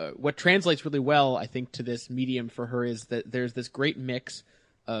translates really well, I think, to this medium for her is that there's this great mix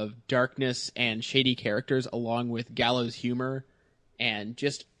of darkness and shady characters, along with gallows humor and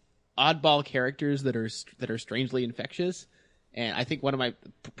just oddball characters that are strangely infectious. And I think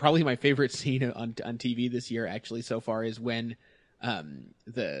probably my favorite scene on TV this year actually so far is when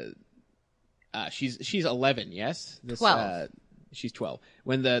she's 11, yes? 12. She's 12.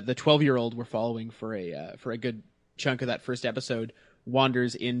 When the 12-year-old we're following for a good chunk of that first episode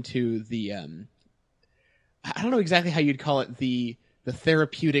wanders into the I don't know exactly how you'd call it, the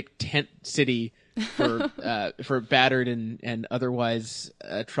therapeutic tent city for battered and otherwise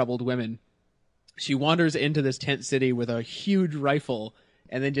troubled women. She wanders into this tent city with a huge rifle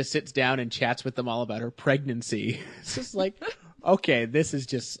and then just sits down and chats with them all about her pregnancy. It's just like, okay, this is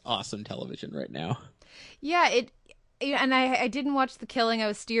just awesome television right now. Yeah, and I didn't watch The Killing. I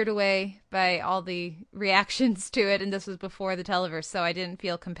was steered away by all the reactions to it, and this was before the Televerse, so I didn't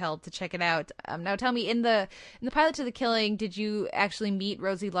feel compelled to check it out. Now tell me, in the pilot to The Killing, did you actually meet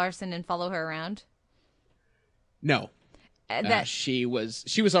Rosie Larson and follow her around? No. She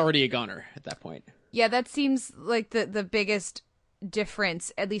was already a goner at that point. Yeah, that seems like the biggest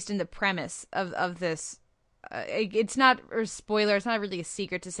difference, at least in the premise of this. It's not a spoiler. It's not really a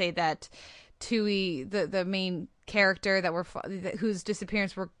secret to say that Tui, the main character whose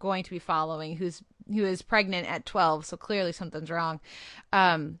disappearance we're going to be following, who is pregnant at 12, so clearly something's wrong.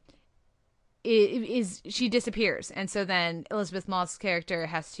 She disappears, and so then Elizabeth Moss' character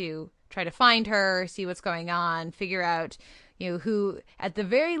has to try to find her, see what's going on, figure out, who at the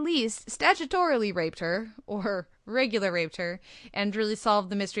very least statutorily raped her or regular raped her, and really solve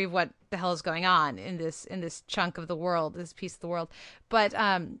the mystery of what the hell is going on in this chunk of the world, this piece of the world. But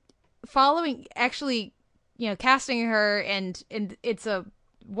following, actually, casting her, and it's a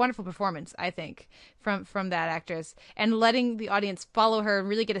wonderful performance, I think, from that actress, and letting the audience follow her and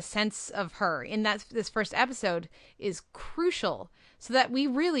really get a sense of her in this first episode is crucial, so that we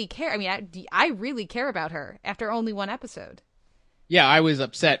really care. I mean, I really care about her after only one episode. Yeah, I was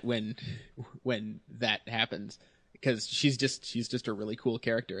upset when that happens, because she's just a really cool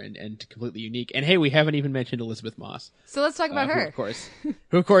character and completely unique. And hey, we haven't even mentioned Elizabeth Moss. So let's talk about her.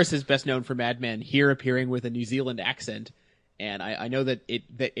 Who of course is best known for Mad Men, here appearing with a New Zealand accent. And I know that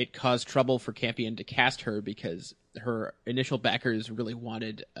it caused trouble for Campion to cast her because her initial backers really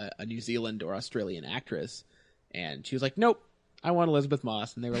wanted a New Zealand or Australian actress, and she was like, "Nope, I want Elizabeth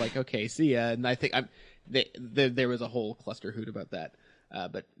Moss." And they were like, "Okay, see ya." And I think there was a whole cluster hoot about that.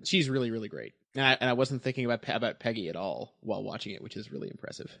 But she's really, really great. And I wasn't thinking about Peggy at all while watching it, which is really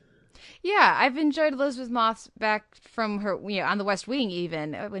impressive. Yeah, I've enjoyed Elizabeth Moss back from her, on The West Wing,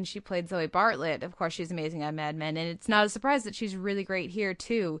 even when she played Zoe Bartlett. Of course, she's amazing on Mad Men, and it's not a surprise that she's really great here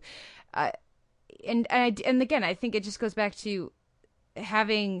too. And again, I think it just goes back to they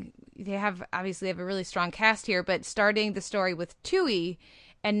have a really strong cast here, but starting the story with Tui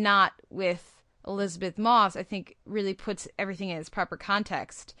and not with Elizabeth Moss, I think really puts everything in its proper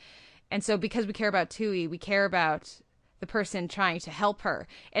context. And so because we care about Tui, we care about the person trying to help her.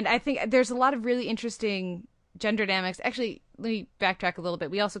 And I think there's a lot of really interesting gender dynamics. Actually, let me backtrack a little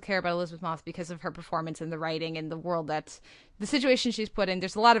bit. We also care about Elizabeth Moss because of her performance in the writing and the world the situation she's put in.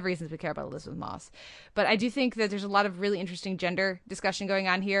 There's a lot of reasons we care about Elizabeth Moss. But I do think that there's a lot of really interesting gender discussion going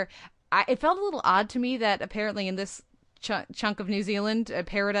on here. It felt a little odd to me that apparently in this chunk of New Zealand,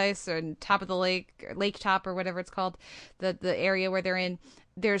 Paradise or top of the lake, or lake top or whatever it's called, the area where they're in,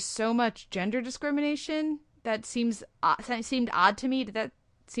 there's so much gender discrimination that seemed odd to me. Did that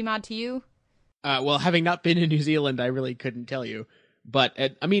seem odd to you? Well, having not been in New Zealand, I really couldn't tell you. But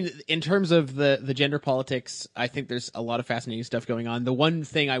I mean, in terms of the gender politics, I think there's a lot of fascinating stuff going on. The one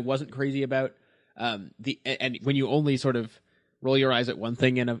thing I wasn't crazy about, and when you only sort of roll your eyes at one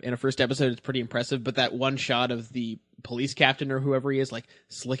thing in a first episode, it's pretty impressive. But that one shot of the police captain or whoever he is, like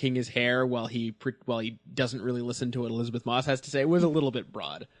slicking his hair while he doesn't really listen to what Elizabeth Moss has to say, was a little bit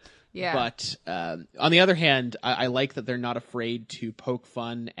broad. Yeah. But on the other hand, I like that they're not afraid to poke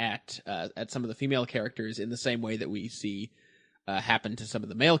fun at some of the female characters in the same way that we see happen to some of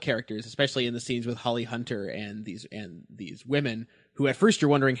the male characters, especially in the scenes with Holly Hunter and these women who at first you're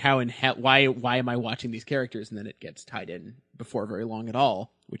wondering why am I watching these characters, and then it gets tied in before very long at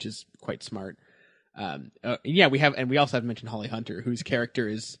all, which is quite smart. We also have mentioned Holly Hunter, whose character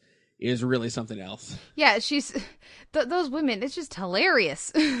is really something else. Yeah, she's those women. It's just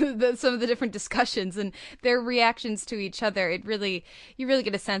hilarious. Some of the different discussions and their reactions to each other. You really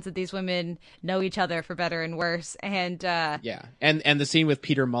get a sense that these women know each other for better and worse. And and the scene with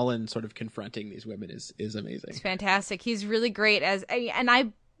Peter Mullen sort of confronting these women is amazing. It's fantastic. He's really great and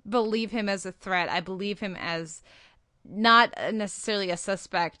I believe him as a threat. I believe him as not necessarily a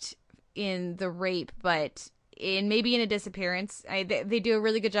suspect in the rape, but maybe in a disappearance. They do a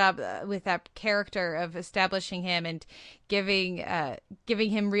really good job with that character of establishing him and giving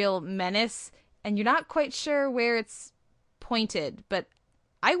him real menace, and you're not quite sure where it's pointed, but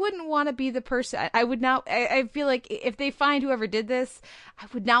I wouldn't want to be the person. I would not. I feel like if they find whoever did this, I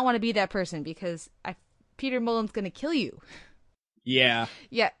would not want to be that person because Peter Mullen's going to kill you. Yeah.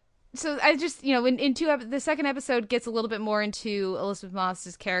 Yeah. So I just, the second episode gets a little bit more into Elizabeth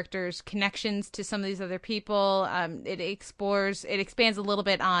Moss's character's connections to some of these other people. It expands a little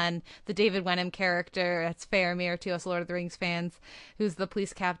bit on the David Wenham character. That's Faramir to us Lord of the Rings fans, who's the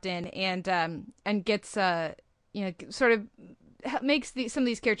police captain, and gets, sort of makes some of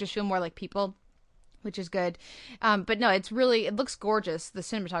these characters feel more like people, which is good. But no, it looks gorgeous. The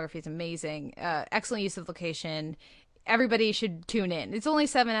cinematography is amazing. Excellent use of location. Everybody should tune in. It's only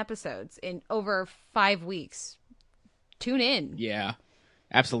 7 episodes in over 5 weeks. Tune in. Yeah,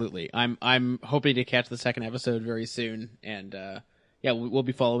 absolutely. I'm hoping to catch the second episode very soon, and we'll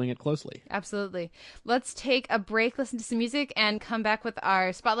be following it closely. Absolutely. Let's take a break, listen to some music, and come back with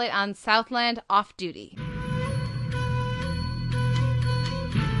our spotlight on Southland Off Duty.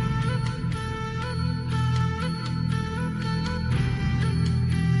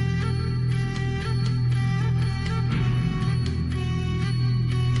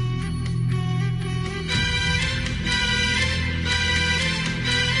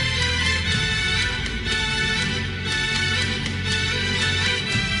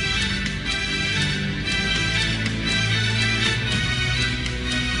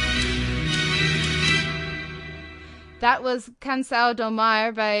 That was Cansao do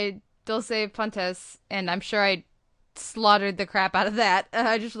Mar by Dulce Pontes, and I'm sure I slaughtered the crap out of that.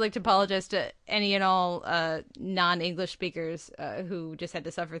 I just would like to apologize to any and all non-English speakers who just had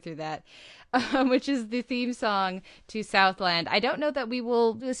to suffer through that, which is the theme song to Southland. I don't know that we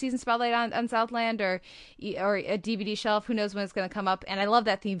will do a season spotlight on Southland or a DVD shelf. Who knows when it's going to come up, and I love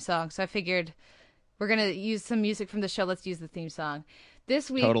that theme song, so I figured we're going to use some music from the show. Let's use the theme song.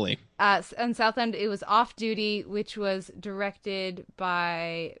 This week, totally. On Southland, it was Off Duty, which was directed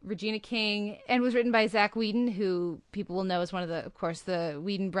by Regina King and was written by Zach Whedon, who people will know as one of the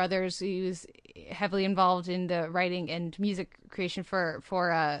Whedon brothers. He was heavily involved in the writing and music creation for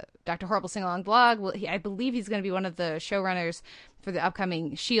Dr. Horrible Sing-Along blog. Well, I believe he's going to be one of the showrunners for the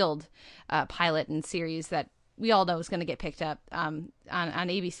upcoming S.H.I.E.L.D. pilot and series that we all know is going to get picked up on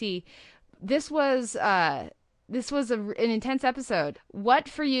ABC. This was an intense episode. What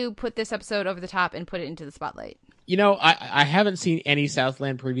for you put this episode over the top and put it into the spotlight? I haven't seen any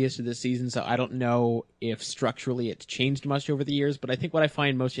Southland previous to this season, so I don't know if structurally it's changed much over the years, but I think what I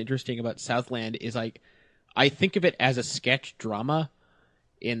find most interesting about Southland is I think of it as a sketch drama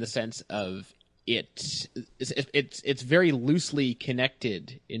in the sense of it's very loosely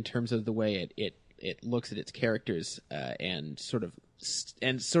connected in terms of the way it looks at its characters and sort of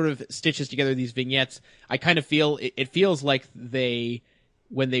stitches together these vignettes. I kind of feel it feels like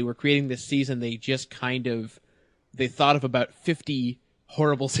when they were creating this season, they thought of about 50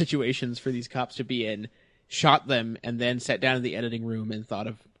 horrible situations for these cops to be in, shot them, and then sat down in the editing room and thought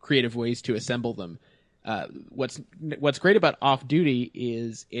of creative ways to assemble them. What's great about Off Duty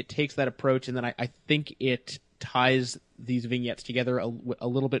is it takes that approach, and then I think it ties these vignettes together a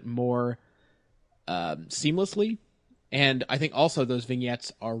little bit more seamlessly. And I think also those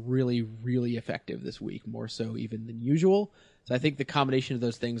vignettes are really, really effective this week, more so even than usual. So I think the combination of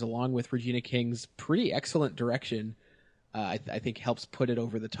those things, along with Regina King's pretty excellent direction, I think helps put it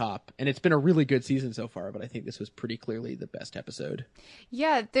over the top. And it's been a really good season so far, but I think this was pretty clearly the best episode.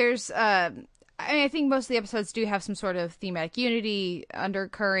 Yeah, there's... I think most of the episodes do have some sort of thematic unity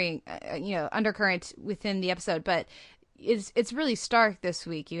undercurrent within the episode, but it's really stark this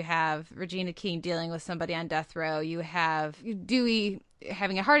week. You have Regina King dealing with somebody on death row. You have Dewey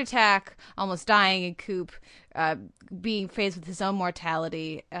having a heart attack, almost dying, and Coop being faced with his own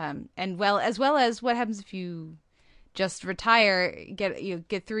mortality. As well as what happens if you just retire,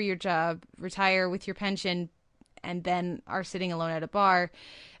 get through your job, retire with your pension, and then are sitting alone at a bar,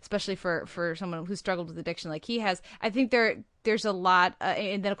 especially for someone who struggled with addiction like he has. I think there's a lot,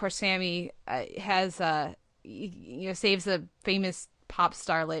 and then of course Sammy has saves a famous pop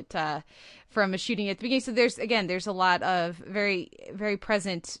starlet from a shooting at the beginning. So there's a lot of very, very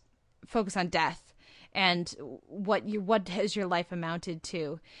present focus on death and what has your life amounted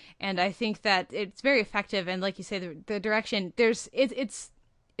to. And I think that it's very effective. And like you say, the direction it's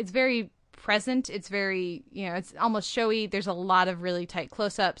very present. It's very, it's almost showy. There's a lot of really tight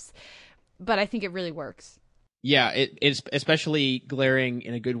close-ups, but I think it really works. Yeah, it's especially glaring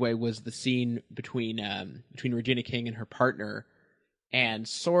in a good way was the scene between Regina King and her partner, and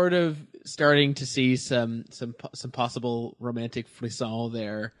sort of starting to see some possible romantic frisson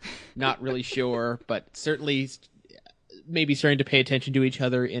there. Not really sure, but certainly maybe starting to pay attention to each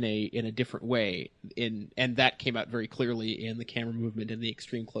other in a different way. And that came out very clearly in the camera movement and the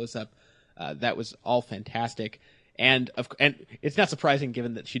extreme close up. That was all fantastic. And it's not surprising,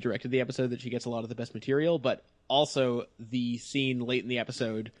 given that she directed the episode, that she gets a lot of the best material. But also the scene late in the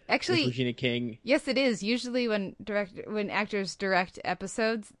episode, actually, with Regina King. Yes, it is. Usually, when actors direct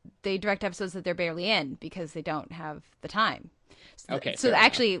episodes, they direct episodes that they're barely in because they don't have the time. So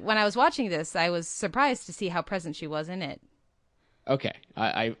actually, when I was watching this, I was surprised to see how present she was in it. Okay,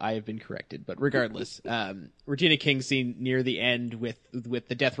 I have been corrected, but regardless, Regina King's scene near the end with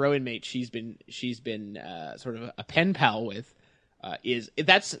the death row inmate she's been sort of a pen pal with,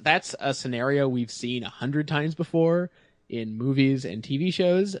 that's a scenario we've seen 100 times before in movies and TV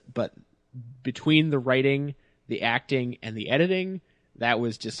shows, but between the writing, the acting, and the editing, that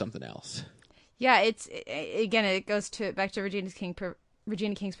was just something else. Yeah, it goes back to Regina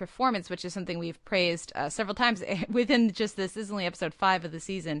King's performance, which is something we've praised several times within just this. This is only episode 5 of the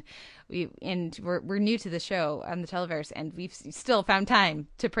season. We're new to the show on the Televerse, and we've still found time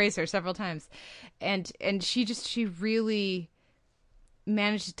to praise her several times. And she really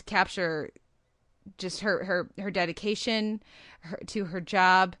managed to capture just her dedication to her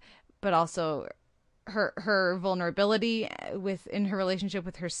job, but also her vulnerability in her relationship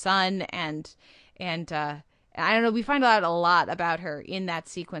with her son, and I don't know, we find out a lot about her in that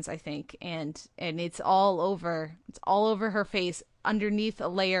sequence, I think, and it's all over her face underneath a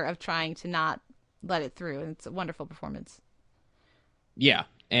layer of trying to not let it through, and it's a wonderful performance. Yeah,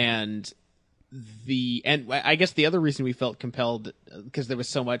 and I guess the other reason we felt compelled, because there was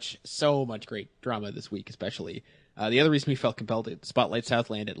so much great drama this week, especially. The other reason we felt compelled to spotlight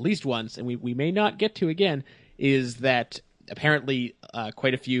Southland at least once, and we may not get to again, is that apparently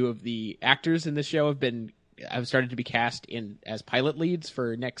quite a few of the actors in the show have started to be cast as pilot leads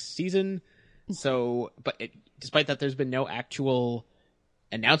for next season. So, despite that, there's been no actual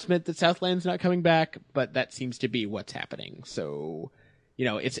announcement that Southland's not coming back, but that seems to be what's happening. So,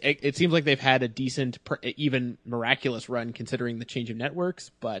 it seems like they've had a decent, even miraculous run considering the change of networks,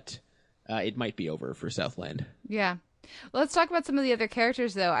 but it might be over for Southland. Yeah. Well, let's talk about some of the other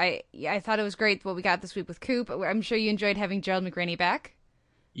characters, though. I thought it was great what we got this week with Coop. I'm sure you enjoyed having Gerald McRaney back.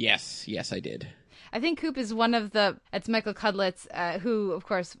 Yes, I did. I think Coop is one of it's Michael Cudlitz, who, of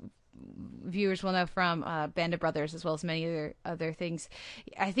course, viewers will know from Band of Brothers, as well as many other things.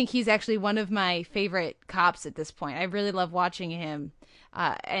 I think he's actually one of my favorite cops at this point. I really love watching him.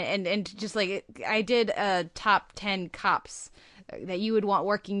 And just like, I did a top 10 cops that you would want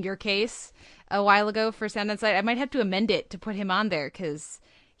working your case a while ago for Sound On Sight. I might have to amend it to put him on there, because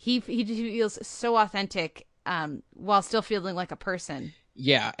he feels so authentic while still feeling like a person.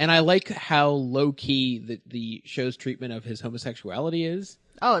 Yeah, and I like how low-key the show's treatment of his homosexuality is.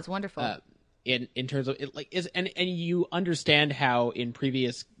 Oh, it's wonderful. In terms of it, and you understand how in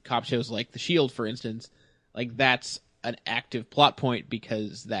previous cop shows like The Shield, for instance, like that's an active plot point,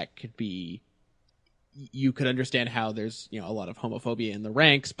 because that could be, you could understand how there's a lot of homophobia in the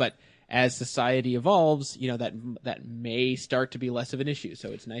ranks, but as society evolves, that may start to be less of an issue. So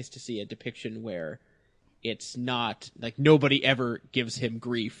it's nice to see a depiction where it's not like nobody ever gives him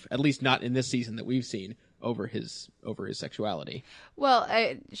grief, at least not in this season that we've seen, over his sexuality. Well,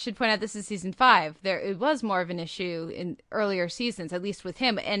 I should point out this is season 5. It was more of an issue in earlier seasons, at least with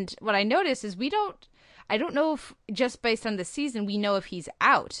him. And what I noticed is I don't know if just based on the season we know if he's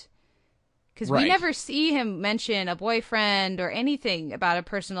out. Because we never see him mention a boyfriend or anything about a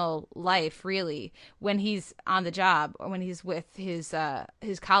personal life, really, when he's on the job or when he's with his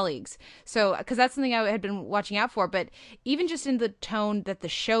colleagues. So, because that's something I had been watching out for. But even just in the tone that the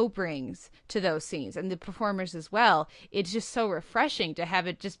show brings to those scenes, and the performers as well, it's just so refreshing to have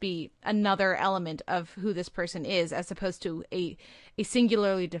it just be another element of who this person is, as opposed to a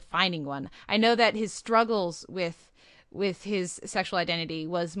singularly defining one. I know that his struggles with his sexual identity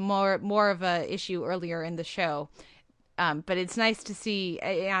was more of a issue earlier in the show. But it's nice to see,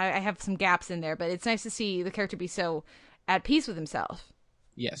 I have some gaps in there, but it's nice to see the character be so at peace with himself.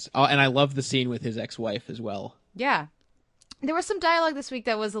 Yes. Oh, and I love the scene with his ex-wife as well. Yeah. There was some dialogue this week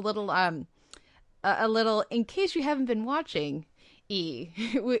that was a little, in case you haven't been watching,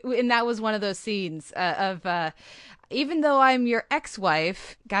 and that was one of those scenes of, even though I'm your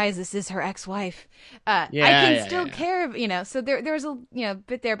ex-wife, guys, this is her ex-wife. I can still care, So there was a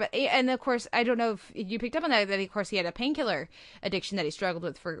bit there, but and of course I don't know if you picked up on that of course he had a painkiller addiction that he struggled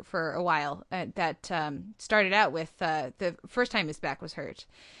with for a while. That started out with the first time his back was hurt,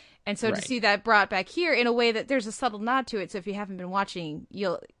 and so to see that brought back here in a way that there's a subtle nod to it. So if you haven't been watching,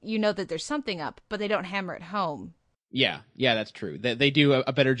 you know that there's something up, but they don't hammer it home. Yeah, that's true. They do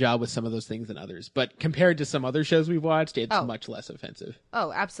a better job with some of those things than others. But compared to some other shows we've watched, it's much less offensive.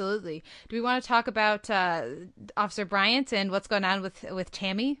 Oh, absolutely. Do we want to talk about Officer Bryant and what's going on with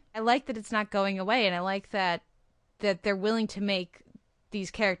Tammy? I like that it's not going away, and I like that they're willing to make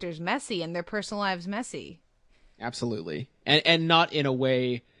these characters messy and their personal lives messy. Absolutely. And not in a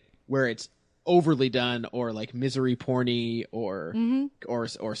way where it's overly done or like misery porny or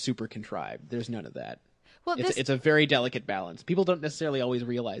super contrived. There's none of that. Well, it's a very delicate balance. People don't necessarily always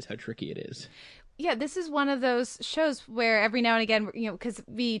realize how tricky it is. Yeah, this is one of those shows where every now and again, because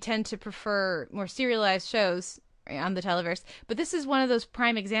we tend to prefer more serialized shows on the Televerse, but this is one of those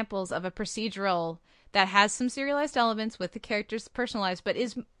prime examples of a procedural that has some serialized elements with the characters' personal lives, but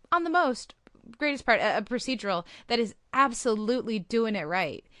is on the greatest part a procedural that is absolutely doing it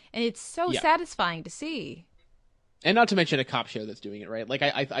right. And it's so satisfying to see. And not to mention a cop show that's doing it right. Like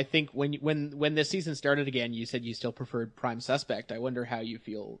I think when this season started again, you said you still preferred Prime Suspect. I wonder how you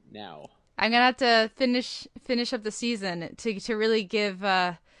feel now. I'm gonna have to finish up the season to really give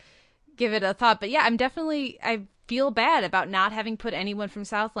it a thought. But yeah, I feel bad about not having put anyone from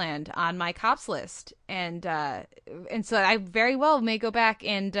Southland on my cops list, and so I very well may go back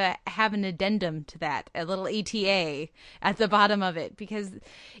and have an addendum to that, a little ETA at the bottom of it, because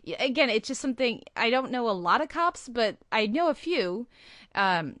again, it's just something I don't know a lot of cops, but I know a few.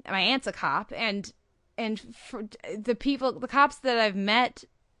 My aunt's a cop, and for the cops that I've met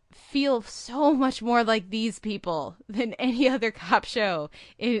feel so much more like these people than any other cop show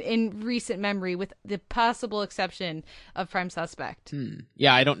in recent memory, with the possible exception of Prime Suspect.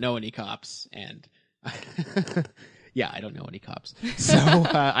 Yeah, I don't know any cops, and I don't know any cops, so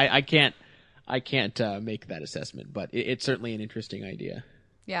I can't make that assessment. But it's certainly an interesting idea.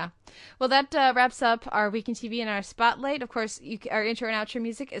 Yeah. Well, that wraps up our Week in TV and our Spotlight. Of course, our intro and outro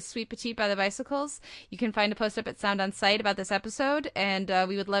music is Sweet Petite by the Bicycles. You can find a post up at Sound On Sight about this episode, and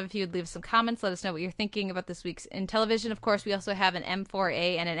we would love if you would leave some comments. Let us know what you're thinking about this week's in television. Of course, we also have an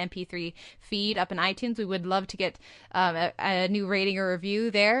M4A and an MP3 feed up in iTunes. We would love to get a new rating or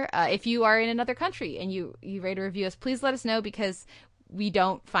review there. If you are in another country and you rate or review us, please let us know, because we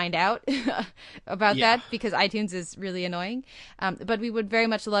don't find out about that, because iTunes is really annoying. But we would very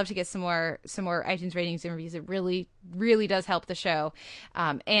much love to get some more iTunes ratings and reviews. It really, really does help the show.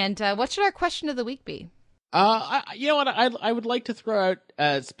 And what should our question of the week be? You know what? I would like to throw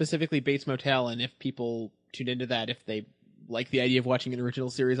out specifically Bates Motel, and if people tune into that, if they like the idea of watching an original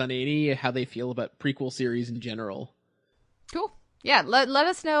series on A&E, how they feel about prequel series in general. Cool. Yeah, let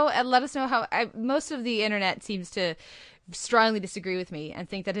us know, and let us know how. Most of the internet seems to strongly disagree with me and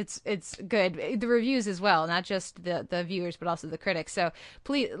think that it's good. The reviews as well, not just the viewers, but also the critics. So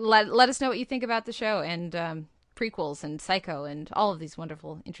please let us know what you think about the show, and prequels and Psycho and all of these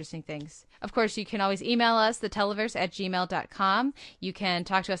wonderful, interesting things. Of course, you can always email us, theteleverse@gmail.com. You can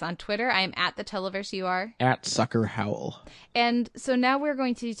talk to us on Twitter. I am at theteleverse. You are? At Sucker Howl. And so now we're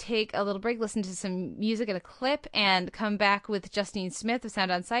going to take a little break, listen to some music and a clip, and come back with Justine Smith of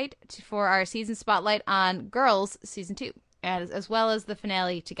Sound On Sight for our season spotlight on Girls Season 2, as well as the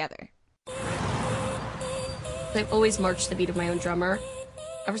finale together. I've always marched to the beat of my own drummer,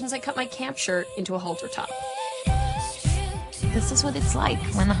 ever since I cut my camp shirt into a halter top. This is what it's like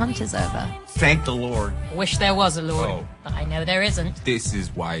when the hunt is over. Thank the Lord. Wish there was a Lord, but I know there isn't. This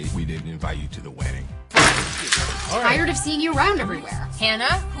is why we didn't invite you to the wedding. Tired of seeing you around everywhere. Hannah,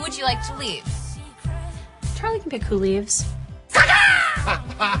 who would you like to leave? Charlie can pick who leaves.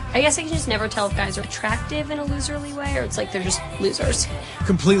 I guess I can just never tell if guys are attractive in a loserly way, or it's like they're just losers.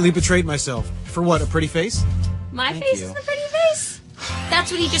 Completely betrayed myself. For what, a pretty face? My face is the pretty face?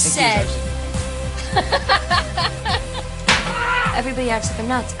 That's what he just said. Everybody acts like I'm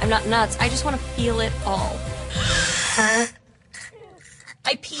nuts. I'm not nuts. I just want to feel it all.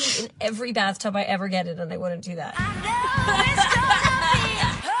 I peed in every bathtub I ever get in, and I wouldn't do that.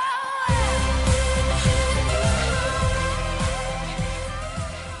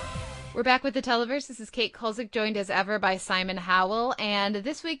 We're back with the Televerse. This is Kate Kulzick, joined as ever by Simon Howell. And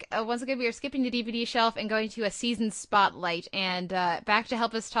this week, once again, we are skipping the DVD shelf and going to a season spotlight. And back to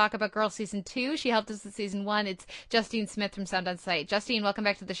help us talk about Girls Season 2. She helped us with Season 1. It's Justine Smith from Sound On Sight. Justine, welcome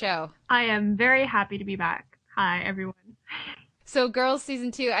back to the show. I am very happy to be back. Hi, everyone. So Girls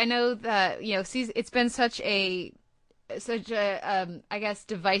Season 2, I know that, it's been such a I guess,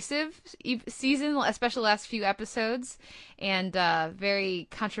 divisive season, especially the last few episodes, and very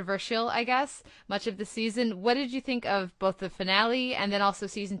controversial, I guess, much of the season. What did you think of both the finale and then also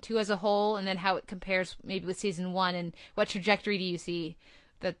Season 2 as a whole, and then how it compares maybe with Season 1, and what trajectory do you see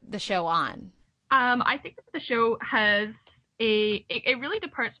the show on? I think that the show has it really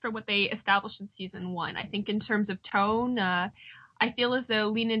departs from what they established in season 1. I think in terms of tone, I feel as though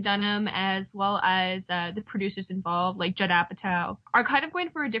Lena Dunham, as well as the producers involved, like Judd Apatow, are kind of going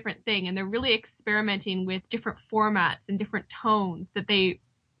for a different thing, and they're really experimenting with different formats and different tones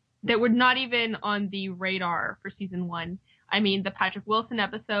that were not even on the radar for season 1. I mean, the Patrick Wilson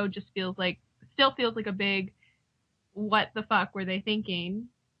episode still feels like a big, what the fuck were they thinking,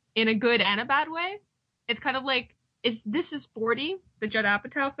 in a good and a bad way. It's kind of like, This Is 40, the Judd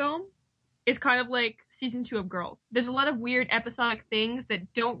Apatow film, is kind of like season 2 of Girls. There's a lot of weird episodic things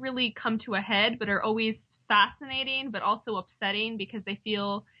that don't really come to a head, but are always fascinating, but also upsetting because they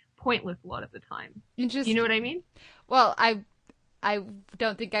feel pointless a lot of the time. You know what I mean? Well, I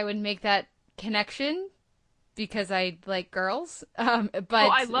don't think I would make that connection because I like Girls. But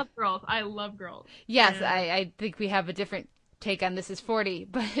I love Girls. I love Girls. Yes, yeah. I think we have a different take on This Is 40,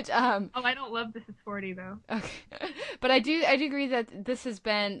 but I don't love This Is 40 though. Okay. But I do agree that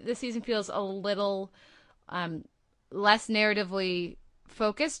this season feels a little less narratively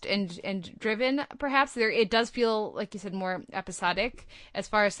focused and driven, perhaps. It does feel, like you said, more episodic as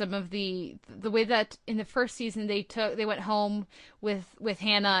far as some of the way that in the first season they went home with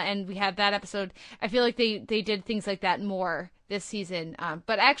Hannah, and we had that episode. I feel like they did things like that more this season.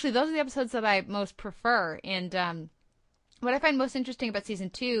 But actually those are the episodes that I most prefer. And what I find most interesting about season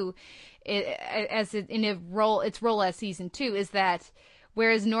 2, its role as season 2, is that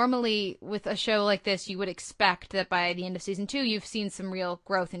whereas normally with a show like this, you would expect that by the end of season 2, you've seen some real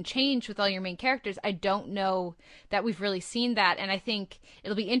growth and change with all your main characters. I don't know that we've really seen that. And I think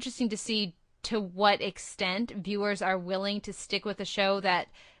it'll be interesting to see to what extent viewers are willing to stick with a show that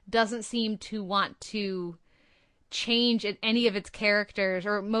doesn't seem to want to change any of its characters,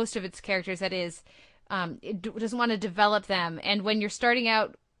 or most of its characters, that is. It doesn't want to develop them. And when you're starting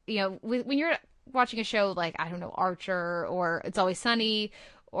out, when you're watching a show like, I don't know, Archer or It's Always Sunny,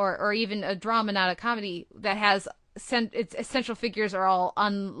 or even a drama, not a comedy, that has its essential figures are all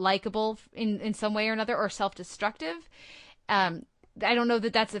unlikable in some way or another, or self-destructive. I don't know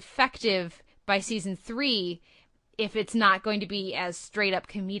that that's effective by season 3 if it's not going to be as straight up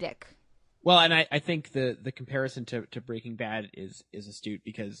comedic. Well, and I think the comparison to Breaking Bad is astute,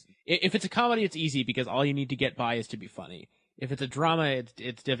 because if it's a comedy, it's easy because all you need to get by is to be funny. If it's a drama,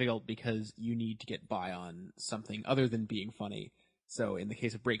 it's difficult because you need to get by on something other than being funny. So in the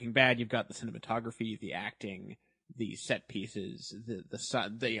case of Breaking Bad, you've got the cinematography, the acting, the set pieces, the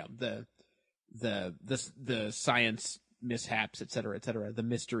science mishaps, etc., the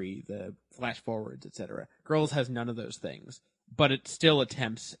mystery, the flash forwards, etc. Girls has none of those things, but it still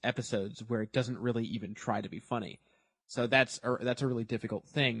attempts episodes where it doesn't really even try to be funny. So that's a really difficult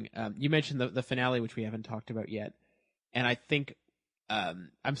thing. You mentioned the finale, which we haven't talked about yet, and I think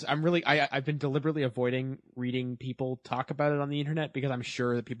I've been deliberately avoiding reading people talk about it on the internet because I'm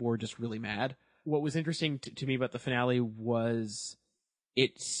sure that people were just really mad. What was interesting to me about the finale was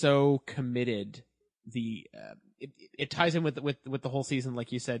it's so committed. It ties in with the whole season,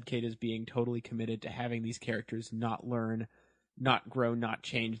 like you said, Kate, is being totally committed to having these characters not learn, not grow, not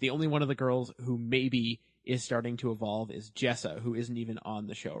change. The only one of the girls who maybe is starting to evolve is Jessa, who isn't even on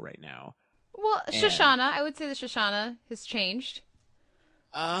the show right now. Well, Shoshana, I would say that Shoshana has changed.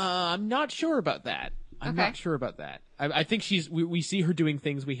 I'm not sure about that. Not sure about that. I think we see her doing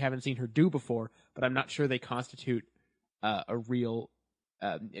things we haven't seen her do before, but I'm not sure they constitute a real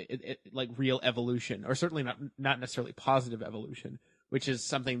real evolution, or certainly not necessarily positive evolution, which is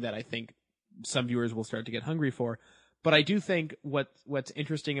something that I think some viewers will start to get hungry for. But I do think what's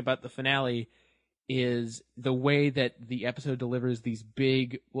interesting about the finale is the way that the episode delivers these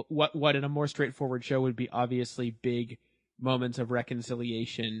big, what in a more straightforward show would be obviously big moments of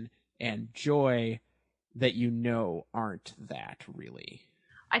reconciliation and joy that aren't that really.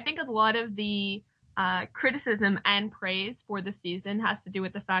 I think a lot of the criticism and praise for the season has to do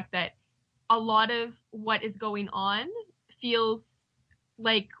with the fact that a lot of what is going on feels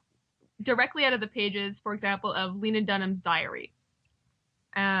like directly out of the pages, for example, of Lena Dunham's diary.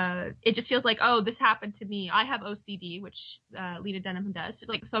 It just feels like, oh, this happened to me. I have OCD, which Lena Dunham does.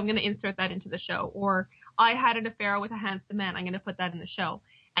 So I'm going to insert that into the show. Or I had an affair with a handsome man. I'm going to put that in the show.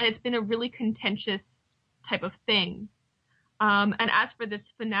 And it's been a really contentious type of thing. And as for this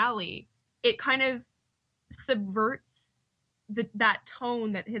finale, it kind of subverts that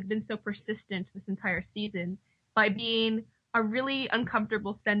tone that has been so persistent this entire season by being a really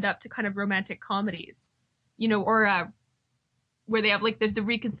uncomfortable send-up to kind of romantic comedies, or where they have there's the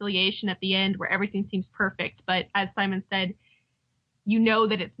reconciliation at the end where everything seems perfect, but as Simon said,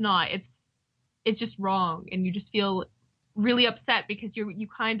 that it's not. It's just wrong, and you just feel really upset because you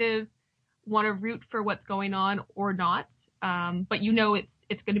kind of want to root for what's going on or not, but you know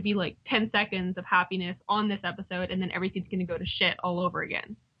it's going to be like 10 seconds of happiness on this episode, and then everything's going to go to shit all over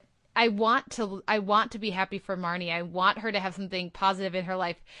again. I want to be happy for Marnie. I want her to have something positive in her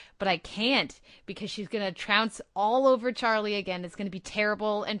life, but I can't because she's going to trounce all over Charlie again. It's going to be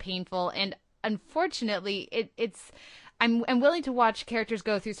terrible and painful, and unfortunately, I'm willing to watch characters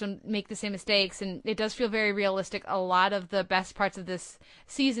go through make the same mistakes, and it does feel very realistic. A lot of the best parts of this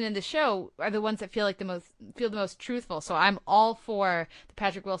season in the show are the ones that feel the most truthful. So I'm all for the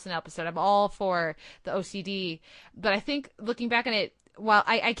Patrick Wilson episode. I'm all for the OCD, but I think looking back on it, while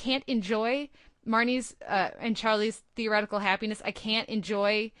I can't enjoy Marnie's and Charlie's theoretical happiness, I can't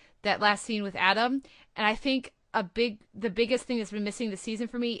enjoy that last scene with Adam. And I think the biggest thing that's been missing this season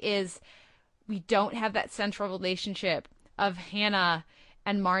for me is we don't have that central relationship of Hannah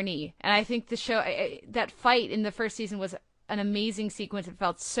and Marnie. And I think the show, that fight in the first season was an amazing sequence. It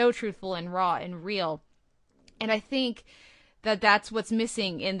felt so truthful and raw and real. And I think that's what's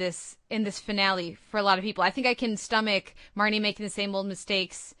missing in this finale for a lot of people. I think I can stomach Marnie making the same old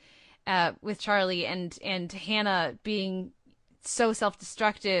mistakes with Charlie and Hannah being so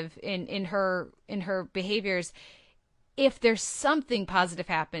self-destructive in her behaviors if there's something positive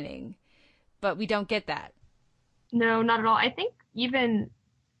happening, but we don't get that. No, not at all. I think even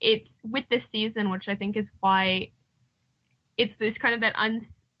it's with this season, which I think is why it's this kind of that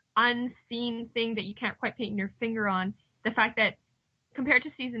unseen thing that you can't quite paint your finger on. The fact that compared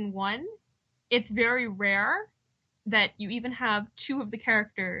to season 1, it's very rare that you even have two of the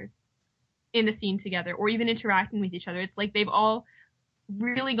characters in the scene together or even interacting with each other. It's like they've all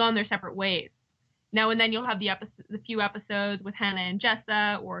really gone their separate ways. Now and then you'll have the few episodes with Hannah and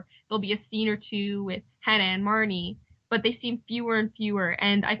Jessa, or there'll be a scene or two with Hannah and Marnie, but they seem fewer and fewer.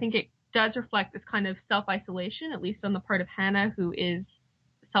 And I think it does reflect this kind of self-isolation, at least on the part of Hannah, who is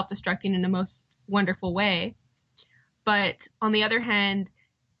self-destructing in the most wonderful way. But on the other hand,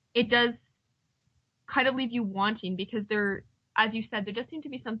 it does kind of leave you wanting because there, as you said, there does seem to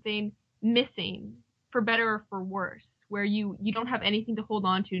be something missing, for better or for worse, where you don't have anything to hold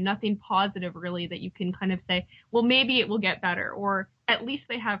on to, nothing positive really that you can kind of say, well, maybe it will get better, or at least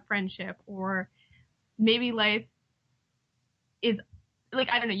they have friendship, or maybe life is, like,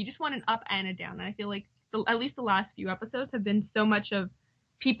 I don't know, you just want an up and a down. And I feel like at least the last few episodes have been so much of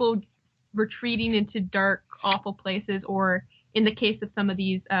people retreating into dark, awful places, or in the case of some of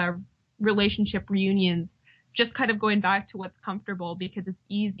these relationship reunions, just kind of going back to what's comfortable because it's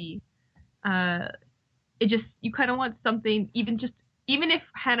easy. You kind of want something, even if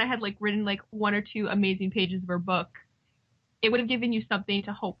Hannah had like written like 1 or 2 amazing pages of her book, it would have given you something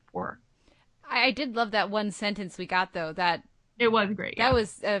to hope for. I did love that one sentence we got though, that it was great. That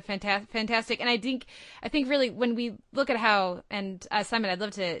was fantastic. And I think really when we look at how, and Simon, I'd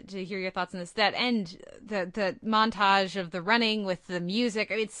love to hear your thoughts on this, that end, the montage of the running with the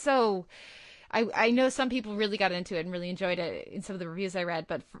music. I mean, it's so, I know some people really got into it and really enjoyed it in some of the reviews I read,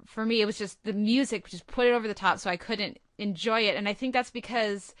 but for me, it was just the music just put it over the top, so I couldn't enjoy it. And I think that's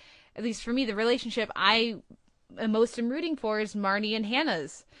because, at least for me, the relationship I most am rooting for is Marnie and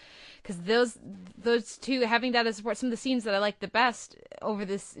Hannah's. Because those two, having that as support, some of the scenes that I liked the best over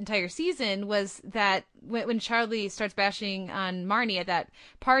this entire season was that when Charlie starts bashing on Marnie at that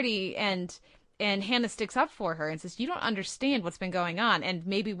party and Hannah sticks up for her and says, you don't understand what's been going on, and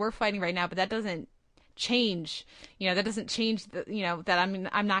maybe we're fighting right now, but that doesn't change, that doesn't change that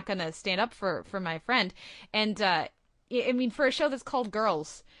I'm not going to stand up for my friend. And I mean, for a show that's called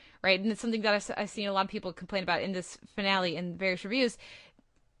Girls, right, and it's something that I've seen a lot of people complain about in this finale in various reviews,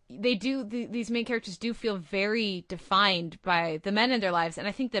 these main characters do feel very defined by the men in their lives, and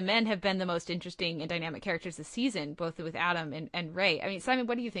I think the men have been the most interesting and dynamic characters this season, both with Adam and Ray. I mean, Simon,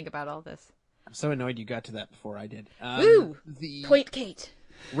 what do you think about all this? I'm so annoyed you got to that before I did. Woo! Point Kate.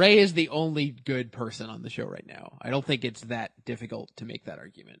 Ray is the only good person on the show right now. I don't think it's that difficult to make that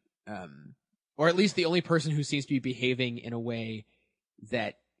argument. Or at least the only person who seems to be behaving in a way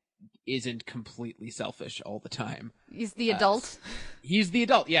that isn't completely selfish all the time. He's the adult. He's the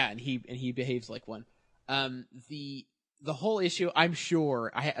adult, yeah, and he behaves like one. The whole issue, I'm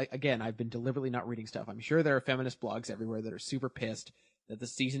sure, I've been deliberately not reading stuff. I'm sure there are feminist blogs everywhere that are super pissed that the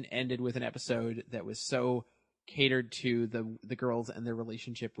season ended with an episode that was so catered to the girls and their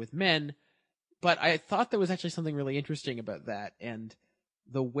relationship with men. But I thought there was actually something really interesting about that, and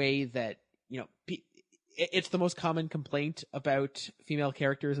the way that, it's the most common complaint about female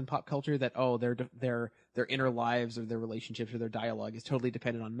characters in pop culture that, their inner lives or their relationships or their dialogue is totally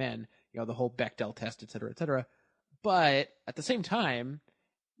dependent on men, the whole Bechdel test, et cetera, et cetera. But at the same time,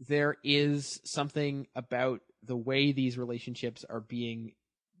 there is something about the way these relationships are being,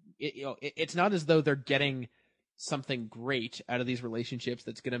 it's not as though they're getting something great out of these relationships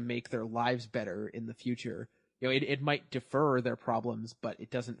that's going to make their lives better in the future. You know, it might defer their problems, but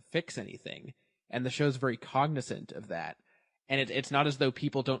it doesn't fix anything. And the show's very cognizant of that. And it's not as though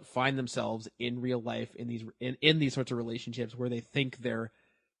people don't find themselves in real life in these sorts of relationships where they think they're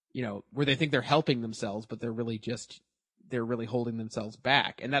helping themselves, but they're really holding themselves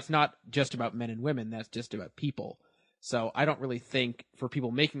back. And that's not just about men and women. That's just about people. So I don't really think, for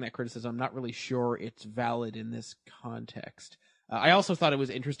people making that criticism, I'm not really sure it's valid in this context. I also thought it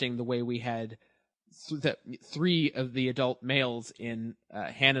was interesting the way we had three of the adult males in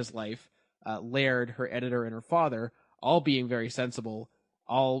Hannah's life, Laird, her editor, and her father, all being very sensible,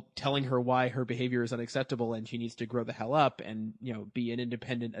 all telling her why her behavior is unacceptable and she needs to grow the hell up and, you know, be an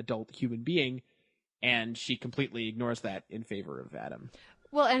independent adult human being. And she completely ignores that in favor of Adam.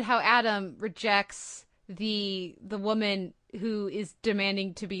 Well, and how Adam rejects the woman who is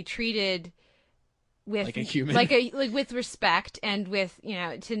demanding to be treated with like a human, like with respect and with, you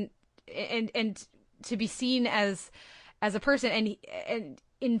know, and to be seen as a person, and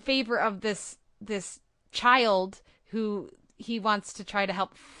in favor of this child who he wants to try to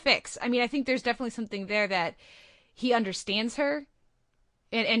help fix. I mean, I think there's definitely something there that he understands her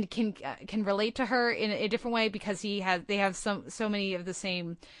and can relate to her in a different way because they have so many of the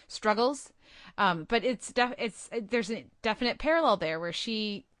same struggles. But there's a definite parallel there where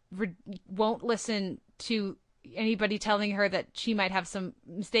she won't listen to anybody telling her that she might have some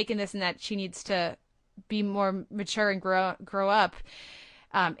mistake in this and that she needs to be more mature and grow up.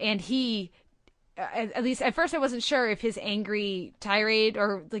 And he, at least at first I wasn't sure if his angry tirade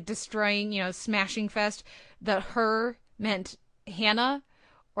or like destroying, you know, smashing fest, that her meant Hannah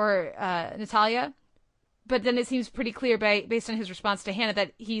or Natalia. But then it seems pretty clear based on his response to Hannah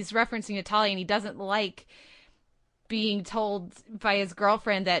that he's referencing Natalia and he doesn't like being told by his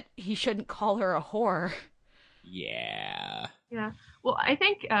girlfriend that he shouldn't call her a whore. Yeah. Yeah. Well, I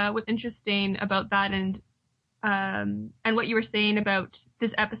think what's interesting about that and what you were saying about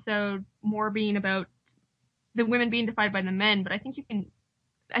this episode more being about the women being defied by the men, but I think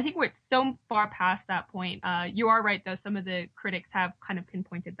we're so far past that point. You are right, though. Some of the critics have kind of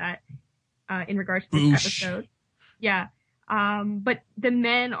pinpointed that in regards to this episode. Yeah. But the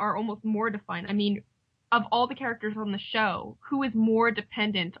men are almost more defined. I mean, of all the characters on the show, who is more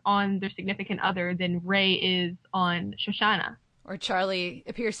dependent on their significant other than Ray is on Shoshana? Or Charlie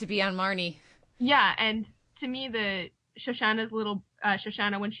appears to be on Marnie. Yeah, and to me,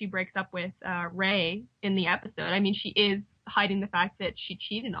 Shoshana, when she breaks up with Ray in the episode, I mean, she is hiding the fact that she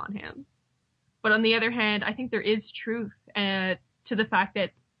cheated on him. But on the other hand, I think there is truth to the fact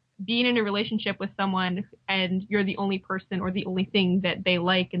that being in a relationship with someone and you're the only person or the only thing that they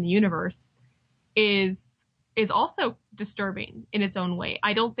like in the universe is also disturbing in its own way.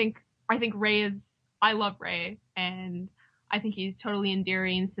 I think Ray is, I love Ray, and I think he's totally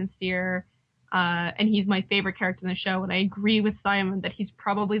endearing, sincere, and he's my favorite character in the show, and I agree with Simon that he's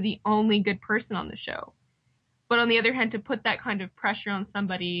probably the only good person on the show. But on the other hand, to put that kind of pressure on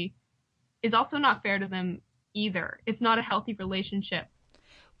somebody is also not fair to them either. It's not a healthy relationship.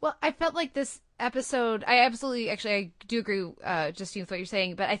 Well, I felt like this episode, I do agree, Justine, with what you're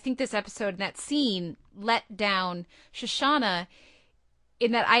saying, but I think this episode and that scene let down Shoshana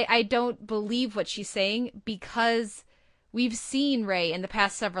in that I don't believe what she's saying, because we've seen Ray in the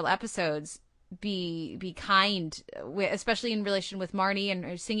past several episodes be kind, especially in relation with Marnie and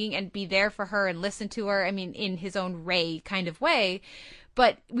her singing, and be there for her and listen to her. I mean, in his own Ray kind of way,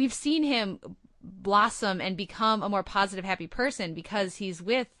 but we've seen him blossom and become a more positive, happy person because he's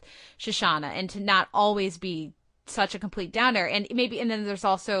with Shoshana, and to not always be such a complete downer. And then there's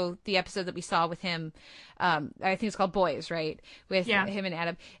also the episode that we saw with him, I think it's called Boys, right? With him and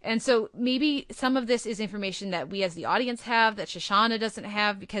Adam. And so maybe some of this is information that we as the audience have that Shoshana doesn't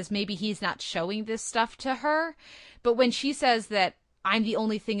have, because maybe he's not showing this stuff to her. But when she says that I'm the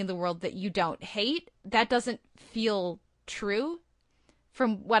only thing in the world that you don't hate, that doesn't feel true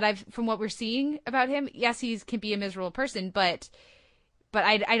from what we're seeing about him. Yes, he can be a miserable person, but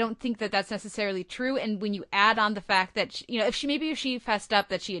I don't think that that's necessarily true. And when you add on the fact that, you know, if she fessed up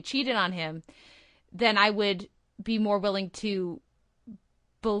that she had cheated on him, then I would be more willing to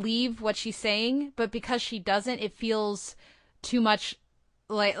believe what she's saying. But because she doesn't, it feels too much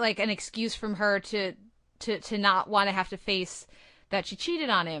like an excuse from her to not want to have to face that she cheated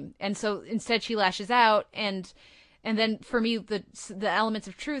on him. And so instead she lashes out, and then for me the elements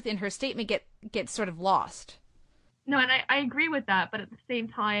of truth in her statement get sort of lost. No, and I agree with that, but at the same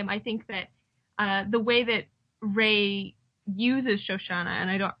time, I think that the way that Ray uses Shoshana,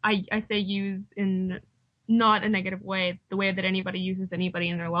 and I say use in not a negative way, the way that anybody uses anybody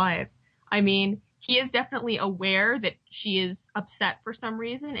in their lives. I mean, he is definitely aware that she is upset for some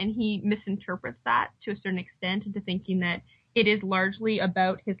reason, and he misinterprets that to a certain extent into thinking that it is largely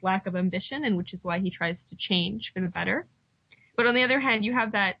about his lack of ambition, and which is why he tries to change for the better. But on the other hand, you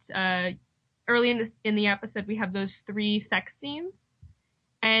have that early in the episode, we have those 3 sex scenes,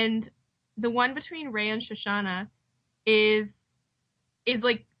 and the one between Ray and Shoshana is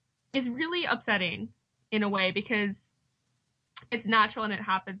really upsetting in a way, because it's natural and it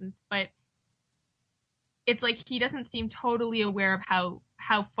happens, but it's like he doesn't seem totally aware of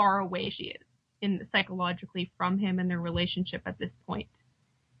how far away she is psychologically from him and their relationship at this point.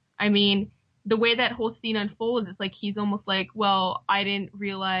 I mean, the way that whole scene unfolds, it's like he's almost like, well, I didn't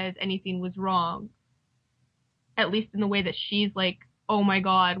realize anything was wrong. At least in the way that she's like, oh my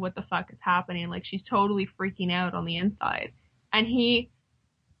God, what the fuck is happening? Like, she's totally freaking out on the inside. And he's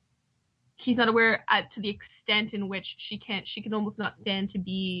not aware to the extent in which she can almost not stand to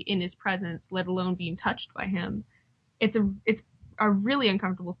be in his presence, let alone being touched by him. It's a really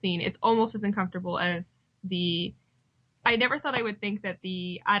uncomfortable scene. It's almost as uncomfortable as I never thought I would think that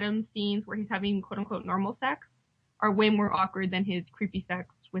the Adam scenes where he's having quote unquote normal sex are way more awkward than his creepy sex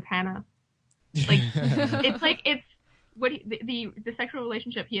with Hannah. Like, it's what the sexual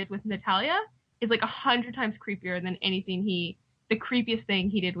relationship he has with Natalia is like 100 times creepier than anything the creepiest thing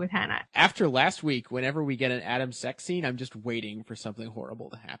he did with Hannah. After last week, whenever we get an Adam sex scene, I'm just waiting for something horrible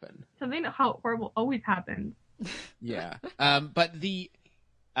to happen. Something horrible always happens. Yeah. But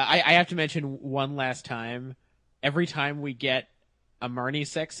I have to mention one last time, every time we get a Marnie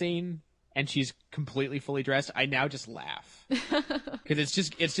sex scene and she's completely fully dressed, I now just laugh. Because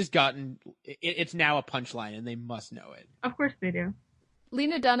it's now a punchline and they must know it. Of course they do.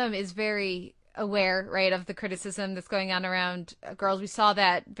 Lena Dunham is very aware, right, of the criticism that's going on around girls. We saw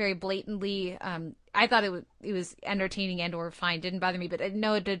that very blatantly. I thought it was entertaining and or fine. Didn't bother me, but I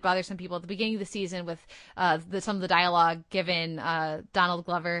know it did bother some people at the beginning of the season with some of the dialogue given Donald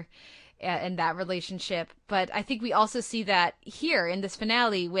Glover and that relationship. But I think we also see that here in this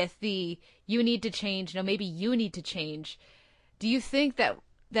finale with the you need to change, maybe you need to change. Do you think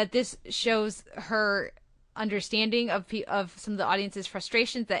that this shows her understanding of some of the audience's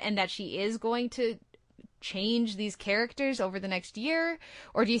frustrations and that she is going to change these characters over the next year?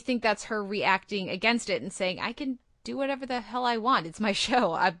 Or do you think that's her reacting against it and saying, I can do whatever the hell I want. It's my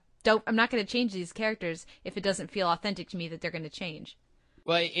show. I'm not going to change these characters if it doesn't feel authentic to me that they're going to change.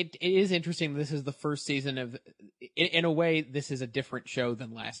 Well, it is interesting. This is the first season of, in a way, this is a different show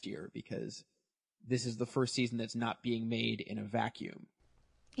than last year because this is the first season that's not being made in a vacuum.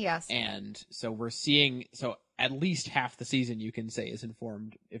 Yes. And so we're seeing, at least half the season you can say is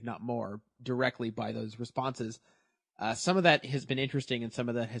informed, if not more, directly by those responses. Some of that has been interesting and some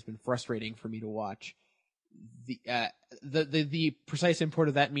of that has been frustrating for me to watch. The precise import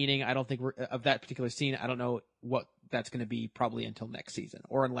of that meaning, I don't think of that particular scene. I don't know what that's going to be probably until next season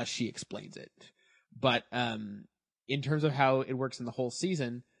or unless she explains it. But, in terms of how it works in the whole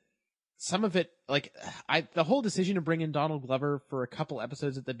season, some of it, the whole decision to bring in Donald Glover for a couple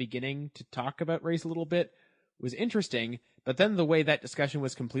episodes at the beginning to talk about race a little bit was interesting, but then the way that discussion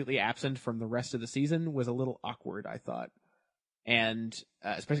was completely absent from the rest of the season was a little awkward, I thought. And,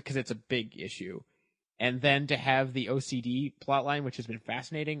 especially because it's a big issue. And then to have the OCD plotline, which has been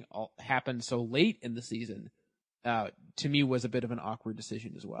fascinating, happen so late in the season, to me was a bit of an awkward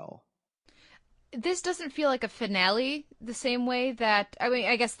decision as well. This doesn't feel like a finale the same way that, I mean,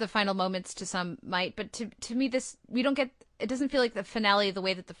 I guess the final moments to some might, but to me it doesn't feel like the finale the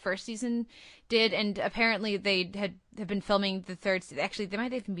way that the first season did, and apparently they have been filming the third, actually they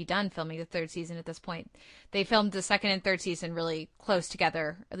might even be done filming the third season at this point. They filmed the second and third season really close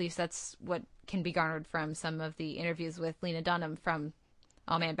together, at least that's what can be garnered from some of the interviews with Lena Dunham from,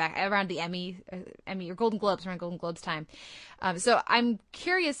 back around the Emmy or Golden Globes, around Golden Globes time. So I'm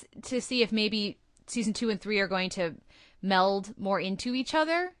curious to see if maybe season 2 and 3 are going to meld more into each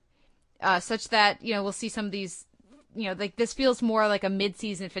other, such that, we'll see some of these, this feels more like a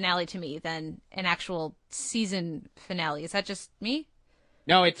mid-season finale to me than an actual season finale. Is that just me?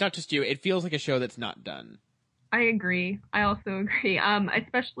 No, it's not just you. It feels like a show that's not done. I agree. I also agree.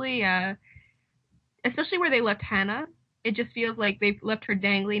 Especially where they left Hannah. It just feels like they've left her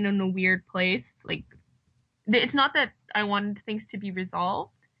dangling in a weird place. Like, it's not that I wanted things to be resolved.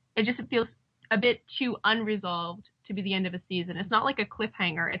 It just feels a bit too unresolved to be the end of a season. It's not like a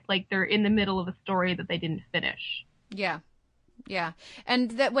cliffhanger. It's like they're in the middle of a story that they didn't finish. Yeah. Yeah. And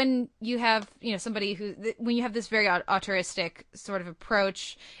that when you have, somebody when you have this very altruistic sort of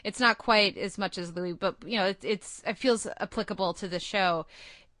approach, it's not quite as much as Louis, but, it feels applicable to the show.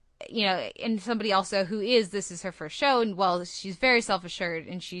 and somebody also who this is her first show, and while she's very self-assured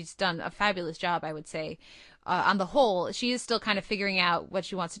and she's done a fabulous job, I would say, on the whole, she is still kind of figuring out what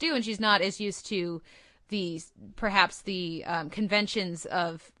she wants to do, and she's not as used to perhaps the conventions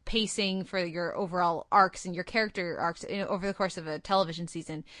of pacing for your overall arcs and your character arcs over the course of a television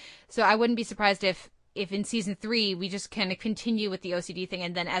season. So I wouldn't be surprised if in season 3 we just kind of continue with the OCD thing,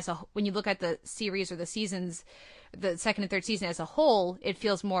 and then when you look at the series or the seasons, the second and third season as a whole, it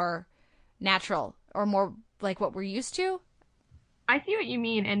feels more natural or more like what we're used to. I see what you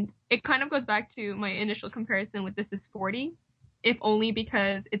mean, and it kind of goes back to my initial comparison with This Is 40, if only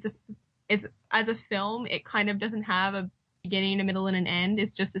because it's as a film, it kind of doesn't have a beginning, a middle, and an end.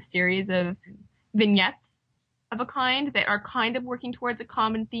 It's just a series of vignettes of a kind that are kind of working towards a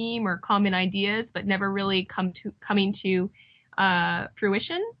common theme or common ideas, but never really coming to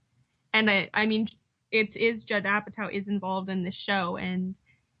fruition. And I mean, it is Judd Apatow is involved in this show, and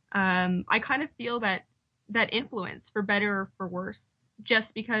I kind of feel that influence, for better or for worse, just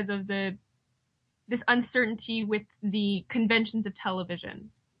because of this uncertainty with the conventions of television,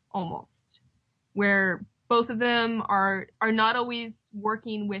 almost, where both of them are not always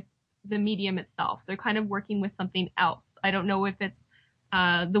working with the medium itself. They're kind of working with something else. I don't know if it's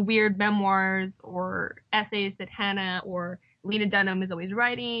the weird memoirs or essays that Hannah or Lena Dunham is always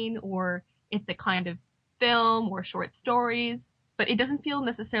writing, or it's a kind of film or short stories, but it doesn't feel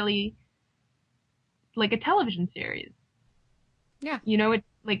necessarily like a television series. Yeah. It's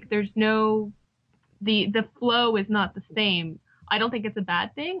like there's no, the flow is not the same. I don't think it's a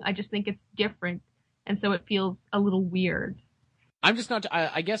bad thing. I just think it's different. And so it feels a little weird. I'm just not,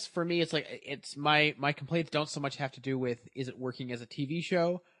 I guess for me, it's like, it's my complaints don't so much have to do with, is it working as a TV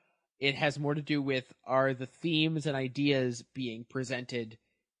show? It has more to do with, are the themes and ideas being presented,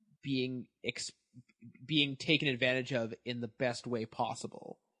 being taken advantage of in the best way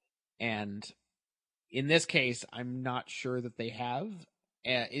possible? And in this case, I'm not sure that they have,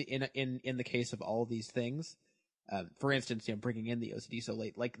 in the case of all of these things. For instance, bringing in the OCD so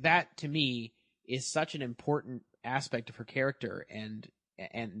late, like that to me is such an important aspect of her character, and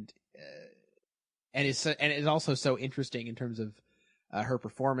is also so interesting in terms of her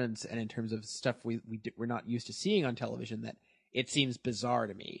performance and in terms of stuff we're not used to seeing on television, that it seems bizarre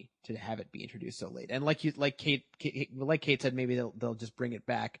to me to have it be introduced so late. And like Kate said, maybe they'll just bring it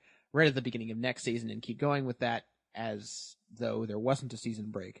back right at the beginning of next season and keep going with that as though there wasn't a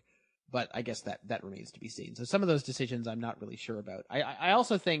season break. But I guess that remains to be seen. So some of those decisions I'm not really sure about. I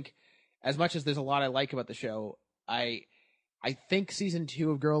also think, as much as there's a lot I like about the show, I think season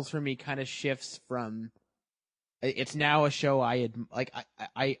 2 of Girls for me kind of shifts from, it's now a show I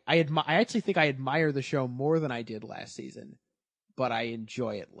actually think I admire the show more than I did last season, but I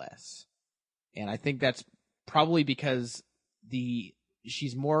enjoy it less. And I think that's probably because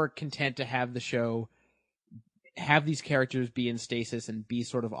she's more content to have the show have these characters be in stasis and be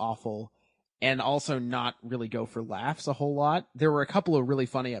sort of awful, and also not really go for laughs a whole lot. There were a couple of really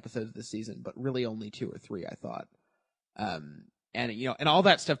funny episodes this season, but really only 2 or 3, I thought. And all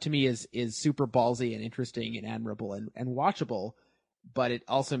that stuff to me is super ballsy and interesting and admirable and watchable, but it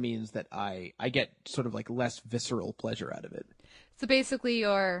also means that I get sort of like less visceral pleasure out of it. So basically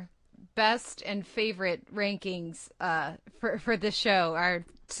your best and favorite rankings for this show are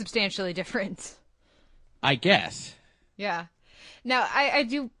substantially different, I guess. Yeah. Now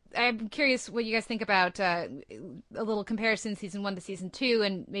I'm curious what you guys think about a little comparison season 1 to season 2,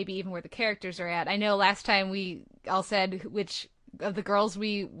 and maybe even where the characters are at. I know last time we all said which of the girls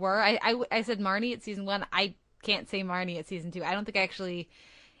we were. I said Marnie at season 1. I can't say Marnie at season 2. I don't think I actually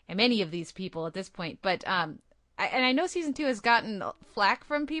am any of these people at this point. But I know season 2 has gotten flack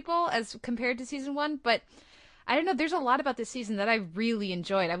from people as compared to season 1, but I don't know. There's a lot about this season that I really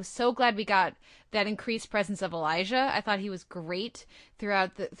enjoyed. I was so glad we got that increased presence of Elijah. I thought he was great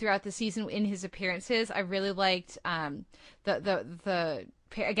throughout the season in his appearances. I really liked the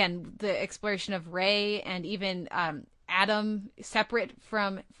exploration of Ray and even Adam separate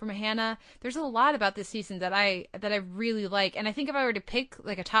from Hannah. There's a lot about this season that I really like, and I think if I were to pick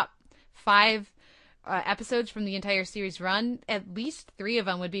like a top 5 episodes from the entire series run, at least 3 of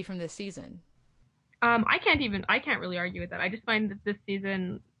them would be from this season. I can't really argue with that. I just find that this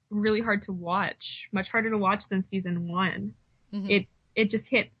season really hard to watch, much harder to watch than season 1. Mm-hmm. It just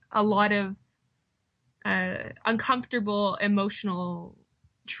hit a lot of uncomfortable emotional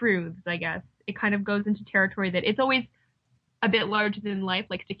truths, I guess. It kind of goes into territory that it's always a bit larger than life,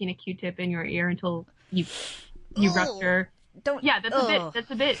 like sticking a Q-tip in your ear until you rupture.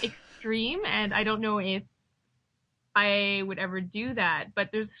 That's a bit extreme, and I don't know if I would ever do that. But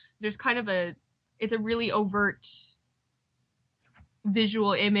there's kind of it's a really overt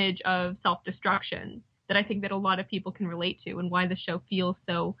visual image of self-destruction that I think that a lot of people can relate to, and why the show feels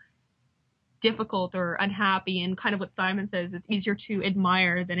so difficult or unhappy, and kind of what Simon says, it's easier to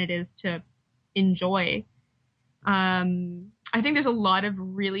admire than it is to enjoy. I think there's a lot of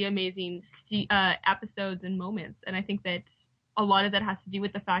really amazing episodes and moments, and I think that a lot of that has to do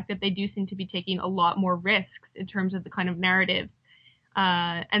with the fact that they do seem to be taking a lot more risks in terms of the kind of narrative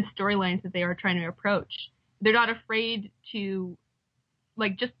and storylines that they are trying to approach. They're not afraid to,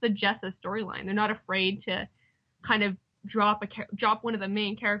 like, just the Jessa storyline, they're not afraid to kind of drop one of the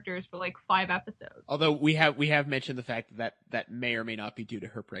main characters for like 5 episodes. Although we have mentioned the fact that may or may not be due to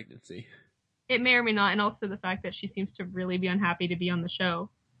her pregnancy. It may or may not, and also the fact that she seems to really be unhappy to be on the show.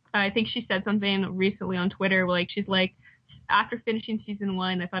 I think she said something recently on Twitter, like she's like, after finishing season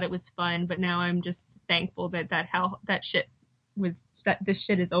 1, I thought it was fun, but now I'm just thankful that this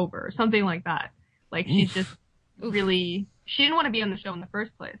shit is over, or something like that. Like she's just really, she didn't want to be on the show in the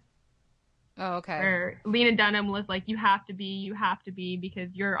first place. Oh, okay. Where Lena Dunham was like, you have to be, because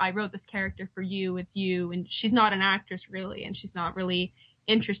I wrote this character for you, it's you, and she's not an actress really, and she's not really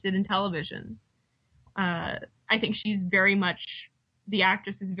interested in television. I think the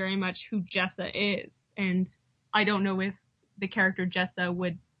actress is very much who Jessa is, and I don't know if the character Jessa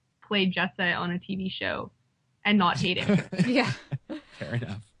would play Jessa on a TV show and not hate it. Yeah. Fair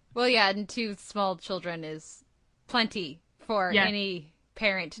enough. Well, yeah, and 2 small children is plenty for any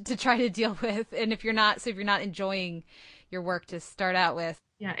parent to try to deal with, and if you're not enjoying your work to start out with.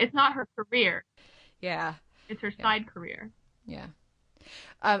 Yeah, it's not her career. Yeah. It's her side career. Yeah.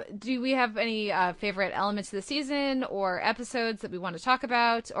 Do we have any favorite elements of the season or episodes that we want to talk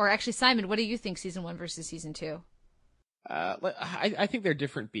about? Or actually, Simon, what do you think season 1 versus season 2? I think they're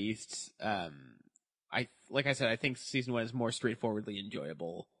different beasts. Like I said, I think season 1 is more straightforwardly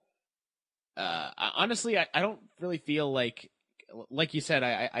enjoyable. Honestly, I don't really feel like you said,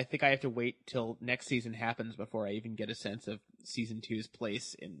 I think I have to wait till next season happens before I even get a sense of season 2's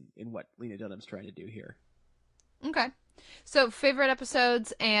place in what Lena Dunham's trying to do here. Okay. So favorite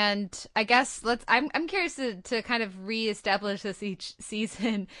episodes, and I guess I'm curious to kind of reestablish this each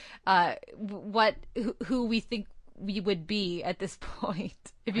season, who we think we would be at this point.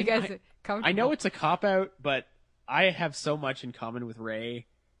 If you guys are comfortable. I know it's a cop-out, but I have so much in common with Ray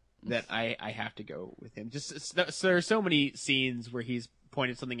that I have to go with him. Just so there are so many scenes where he's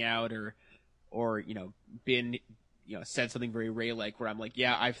pointed something out or been said something very Ray-like, where I'm like,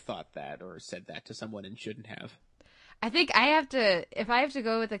 yeah, I've thought that or said that to someone and shouldn't have. I think if I have to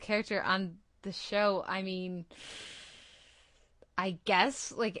go with a character on the show, I mean, I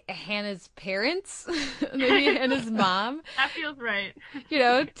guess like Hannah's parents, maybe Hannah's mom. That feels right.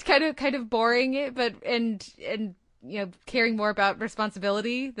 It's kind of boring, but and caring more about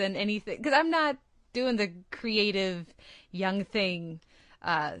responsibility than anything, because I'm not doing the creative young thing.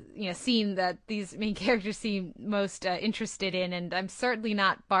 Scene that these main characters seem most interested in, and I'm certainly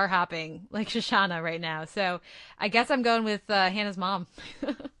not bar hopping like Shoshana right now. So I guess I'm going with Hannah's mom.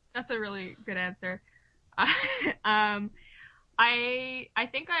 That's a really good answer. I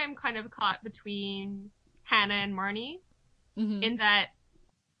think I'm kind of caught between Hannah and Marnie, in that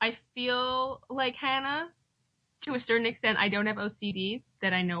I feel like Hannah, to a certain extent. I don't have OCD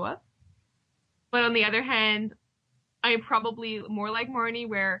that I know of, but on the other hand, I'm probably more like Marnie,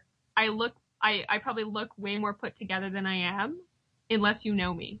 where I probably look way more put together than I am, unless you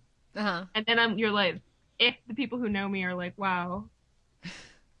know me. Uh-huh. And then you're like, if the people who know me are like, wow,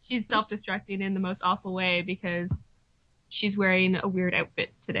 she's self-destructing in the most awful way because she's wearing a weird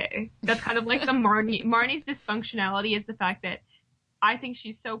outfit today. That's kind of like the Marnie's dysfunctionality is the fact that I think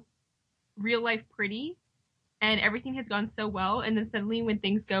she's so real life pretty, and everything has gone so well, and then suddenly when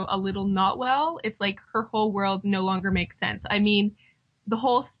things go a little not well, it's like her whole world no longer makes sense. I mean, the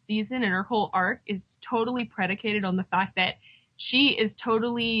whole season and her whole arc is totally predicated on the fact that she is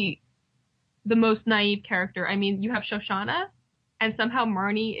totally the most naive character. I mean, you have Shoshana, and somehow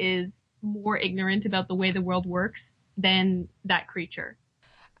Marnie is more ignorant about the way the world works than that creature.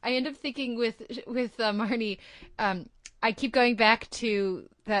 I end up thinking with Marnie, I keep going back to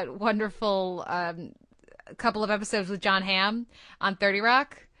that wonderful couple of episodes with John Hamm on 30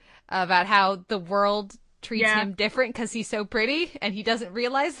 Rock about how the world treats him different because he's so pretty and he doesn't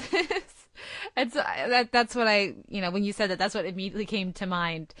realize this. And so that's what when you said that, that's what immediately came to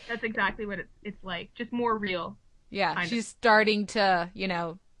mind. That's exactly what it's like, just more real. Yeah, she's starting to,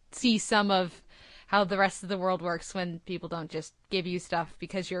 see some of how the rest of the world works when people don't just give you stuff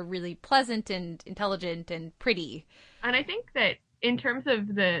because you're really pleasant and intelligent and pretty. And I think that in terms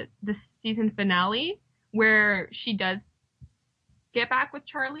of the season finale, where she does get back with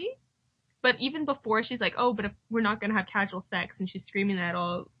Charlie, But even before, she's like, oh, but if we're not going to have casual sex, and she's screaming that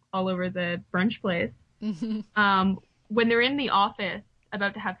all over the brunch place. When they're in the office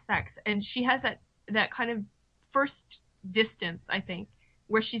about to have sex, and she has that kind of first distance, I think,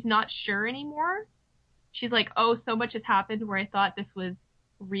 where she's not sure anymore. She's like, oh, so much has happened where I thought this was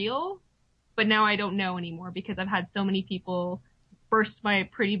real, but now I don't know anymore because I've had so many people burst my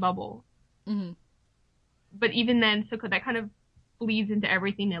pretty bubble. Mm-hmm. But even then, so that kind of bleeds into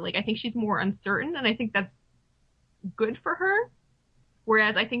everything now. Like, I think she's more uncertain, and I think that's good for her.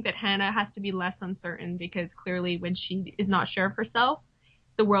 Whereas I think that Hannah has to be less uncertain because clearly when she is not sure of herself,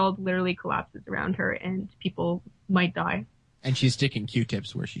 the world literally collapses around her and people might die. And she's sticking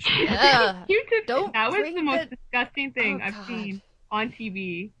Q-tips where she should. Q-tips, don't that was bring the most that- disgusting thing Oh, I've God. seen on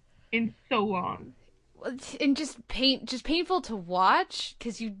TV in so long. And just painful to watch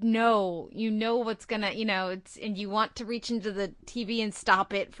because you know what's gonna, it's, and you want to reach into the TV and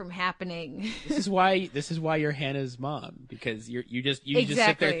stop it from happening. This is why you're Hannah's mom, because you just sit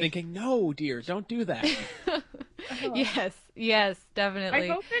Exactly. there thinking, no, dear, don't do that. Yes,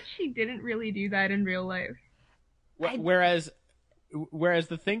 definitely. I hope that she didn't really do that in real life. Whereas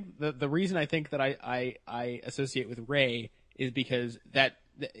the reason I think that I associate with Ray is because that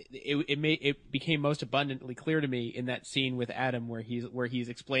it became most abundantly clear to me in that scene with Adam where he's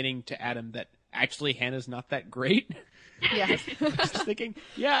explaining to Adam that actually Hannah's not that great. Yes. Just thinking,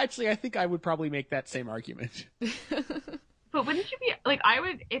 yeah, actually, I think I would probably make that same argument. But wouldn't you be like, I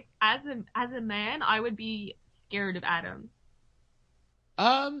would, if as a man, I would be scared of Adam.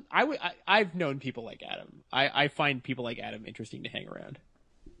 I've known people like Adam. I find people like Adam interesting to hang around.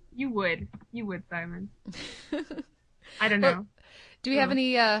 You would, Simon. I don't know. Do we have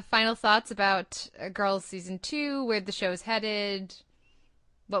any final thoughts about Girls Season 2, where the show's headed,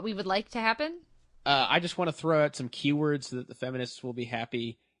 what we would like to happen? I just want to throw out some keywords so that the feminists will be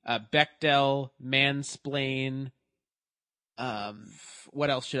happy. Bechdel, mansplain.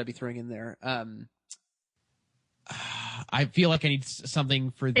 What else should I be throwing in there? I feel like I need something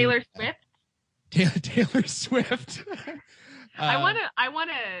for Taylor Swift. Taylor Swift. I want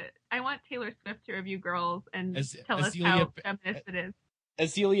Taylor Swift to review Girls and tell us how feminist it is.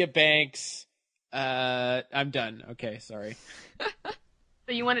 Azealia Banks. I'm done. Okay, sorry.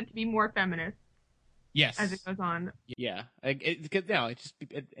 So you want it to be more feminist? Yes. As it goes on. Yeah.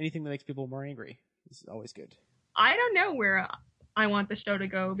 Anything that makes people more angry is always good. I don't know where I want the show to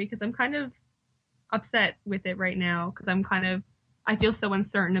go because I'm kind of upset with it right now because I feel so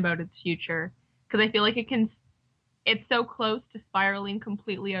uncertain about its future because I feel like it's so close to spiraling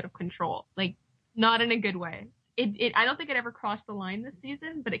completely out of control. Like, not in a good way. I don't think it ever crossed the line this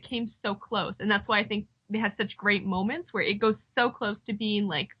season, but it came so close. And that's why I think they had such great moments where it goes so close to being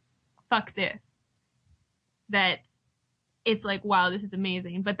like, fuck this. That it's like, wow, this is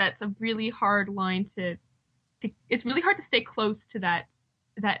amazing. But that's a really hard line it's really hard to stay close to that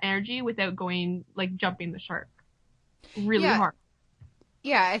energy without going, like, jumping the shark. Really hard.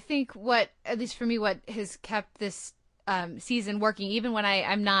 Yeah, I think at least for me, what has kept this season working, even when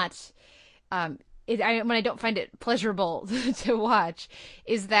I'm not, when I don't find it pleasurable to watch,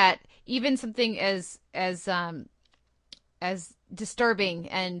 is that even something as disturbing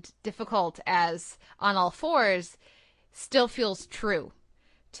and difficult as On All Fours still feels true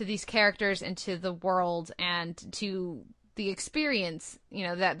to these characters and to the world and to the experience,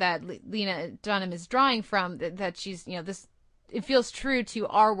 that Lena Dunham is drawing from, that she's, this. It feels true to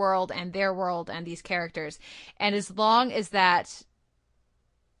our world and their world and these characters. And as long as that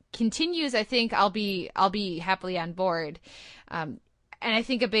continues, I think I'll be happily on board. And I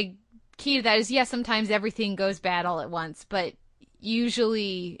think a big key to that is, yes, sometimes everything goes bad all at once, but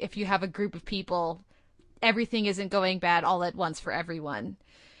usually if you have a group of people, everything isn't going bad all at once for everyone.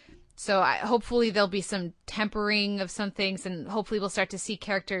 So hopefully there'll be some tempering of some things, and hopefully we'll start to see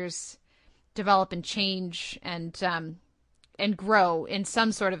characters develop and change and grow in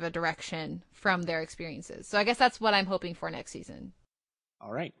some sort of a direction from their experiences. So I guess that's what I'm hoping for next season.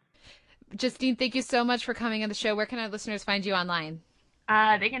 All right. Justine, thank you so much for coming on the show. Where can our listeners find you online?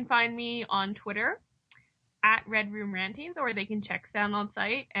 They can find me on Twitter at Red Room Rantings, or they can check Sound On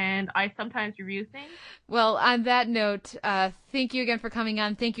Site, and I sometimes review things. Well, on that note, thank you again for coming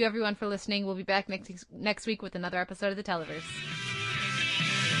on. Thank you everyone for listening. We'll be back next week with another episode of The Televerse.